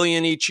 $800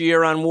 billion each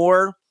year on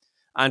war,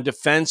 on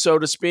defense, so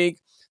to speak.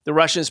 The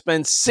Russians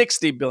spend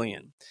 $60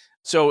 billion,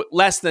 so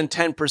less than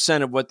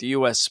 10% of what the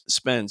U.S.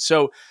 spends.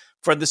 So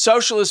for the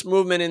socialist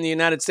movement in the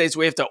United States,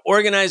 we have to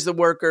organize the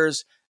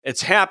workers.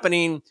 It's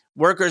happening.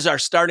 Workers are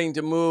starting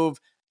to move.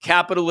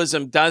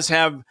 Capitalism does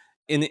have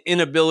an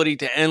inability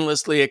to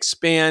endlessly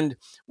expand.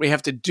 We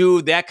have to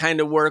do that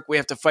kind of work. We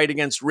have to fight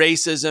against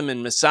racism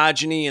and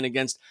misogyny and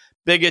against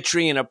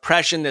bigotry and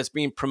oppression that's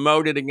being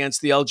promoted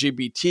against the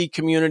LGBT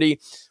community.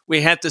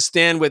 We have to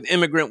stand with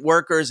immigrant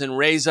workers and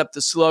raise up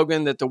the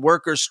slogan that the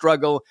workers'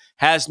 struggle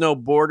has no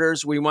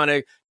borders. We want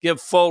to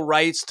give full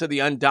rights to the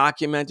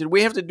undocumented.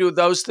 We have to do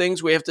those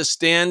things. We have to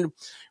stand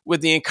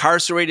with the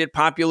incarcerated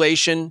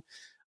population.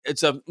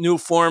 It's a new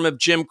form of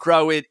Jim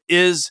Crow. It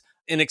is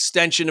an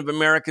extension of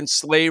American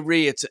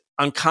slavery. It's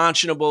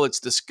unconscionable. It's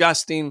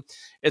disgusting.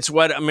 It's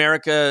what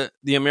America,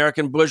 the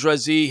American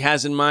bourgeoisie,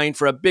 has in mind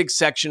for a big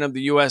section of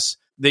the U.S.,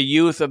 the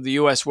youth of the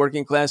U.S.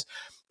 working class.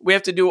 We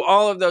have to do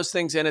all of those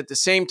things and at the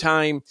same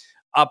time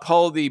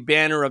uphold the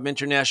banner of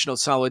international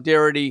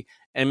solidarity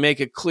and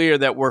make it clear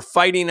that we're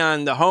fighting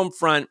on the home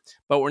front,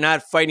 but we're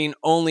not fighting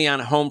only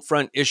on home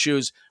front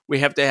issues. We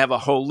have to have a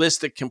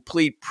holistic,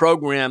 complete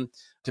program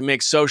to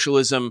make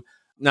socialism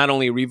not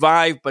only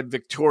revived, but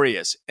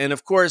victorious. And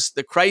of course,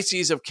 the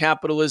crises of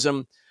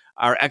capitalism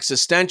are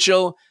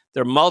existential,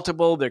 they're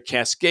multiple, they're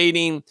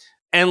cascading,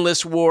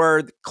 endless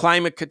war,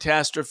 climate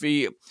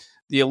catastrophe,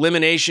 the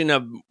elimination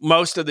of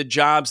most of the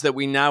jobs that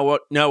we now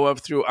know of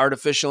through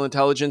artificial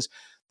intelligence.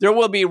 There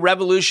will be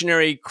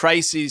revolutionary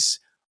crises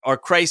or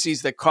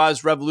crises that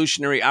cause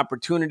revolutionary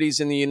opportunities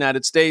in the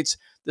United States.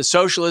 The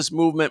socialist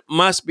movement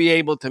must be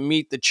able to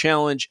meet the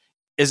challenge.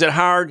 Is it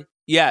hard?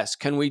 Yes.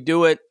 Can we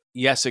do it?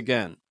 Yes,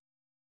 again.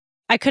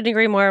 I couldn't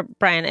agree more,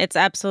 Brian. It's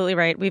absolutely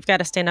right. We've got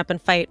to stand up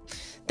and fight.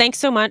 Thanks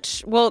so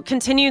much. We'll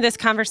continue this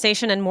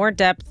conversation in more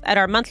depth at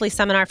our monthly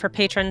seminar for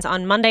patrons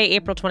on Monday,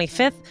 April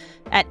 25th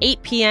at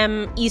 8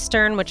 p.m.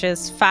 Eastern, which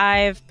is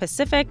 5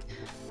 Pacific.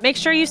 Make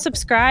sure you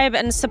subscribe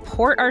and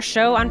support our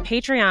show on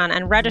Patreon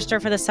and register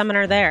for the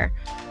seminar there.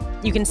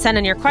 You can send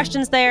in your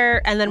questions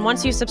there, and then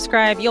once you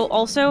subscribe, you'll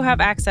also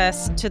have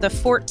access to the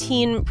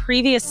 14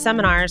 previous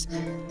seminars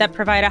that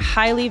provide a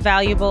highly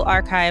valuable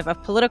archive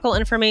of political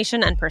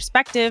information and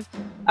perspective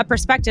a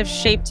perspective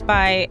shaped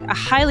by a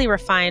highly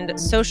refined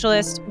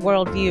socialist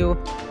worldview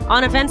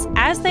on events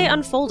as they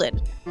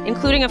unfolded,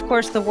 including, of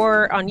course, the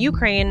war on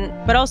Ukraine,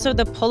 but also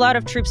the pullout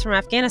of troops from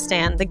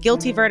Afghanistan, the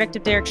guilty verdict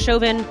of Derek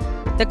Chauvin,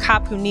 the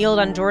cop who kneeled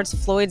on George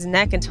Floyd's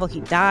neck until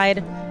he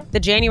died, the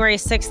January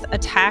 6th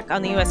attack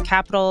on the U.S.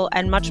 Capitol,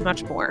 and much,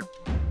 much more.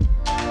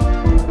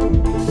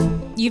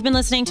 You've been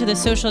listening to the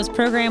Socialist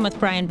Program with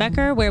Brian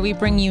Becker, where we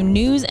bring you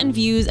news and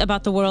views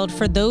about the world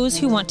for those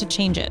who want to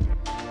change it.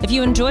 If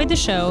you enjoyed the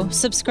show,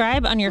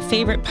 subscribe on your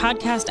favorite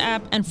podcast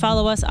app and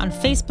follow us on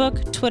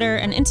Facebook, Twitter,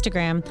 and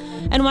Instagram,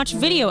 and watch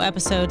video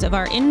episodes of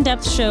our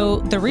in-depth show,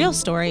 The Real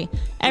Story,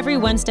 every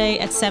Wednesday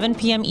at 7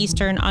 p.m.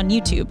 Eastern on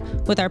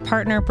YouTube with our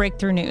partner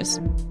Breakthrough News.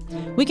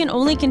 We can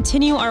only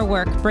continue our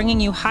work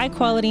bringing you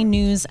high-quality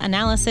news,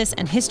 analysis,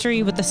 and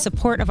history with the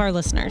support of our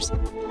listeners.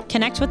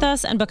 Connect with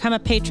us and become a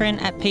patron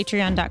at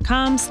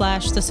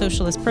patreon.com/The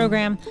Socialist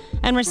Program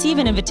and receive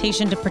an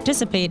invitation to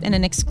participate in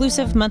an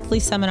exclusive monthly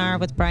seminar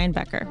with Brian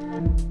Becker.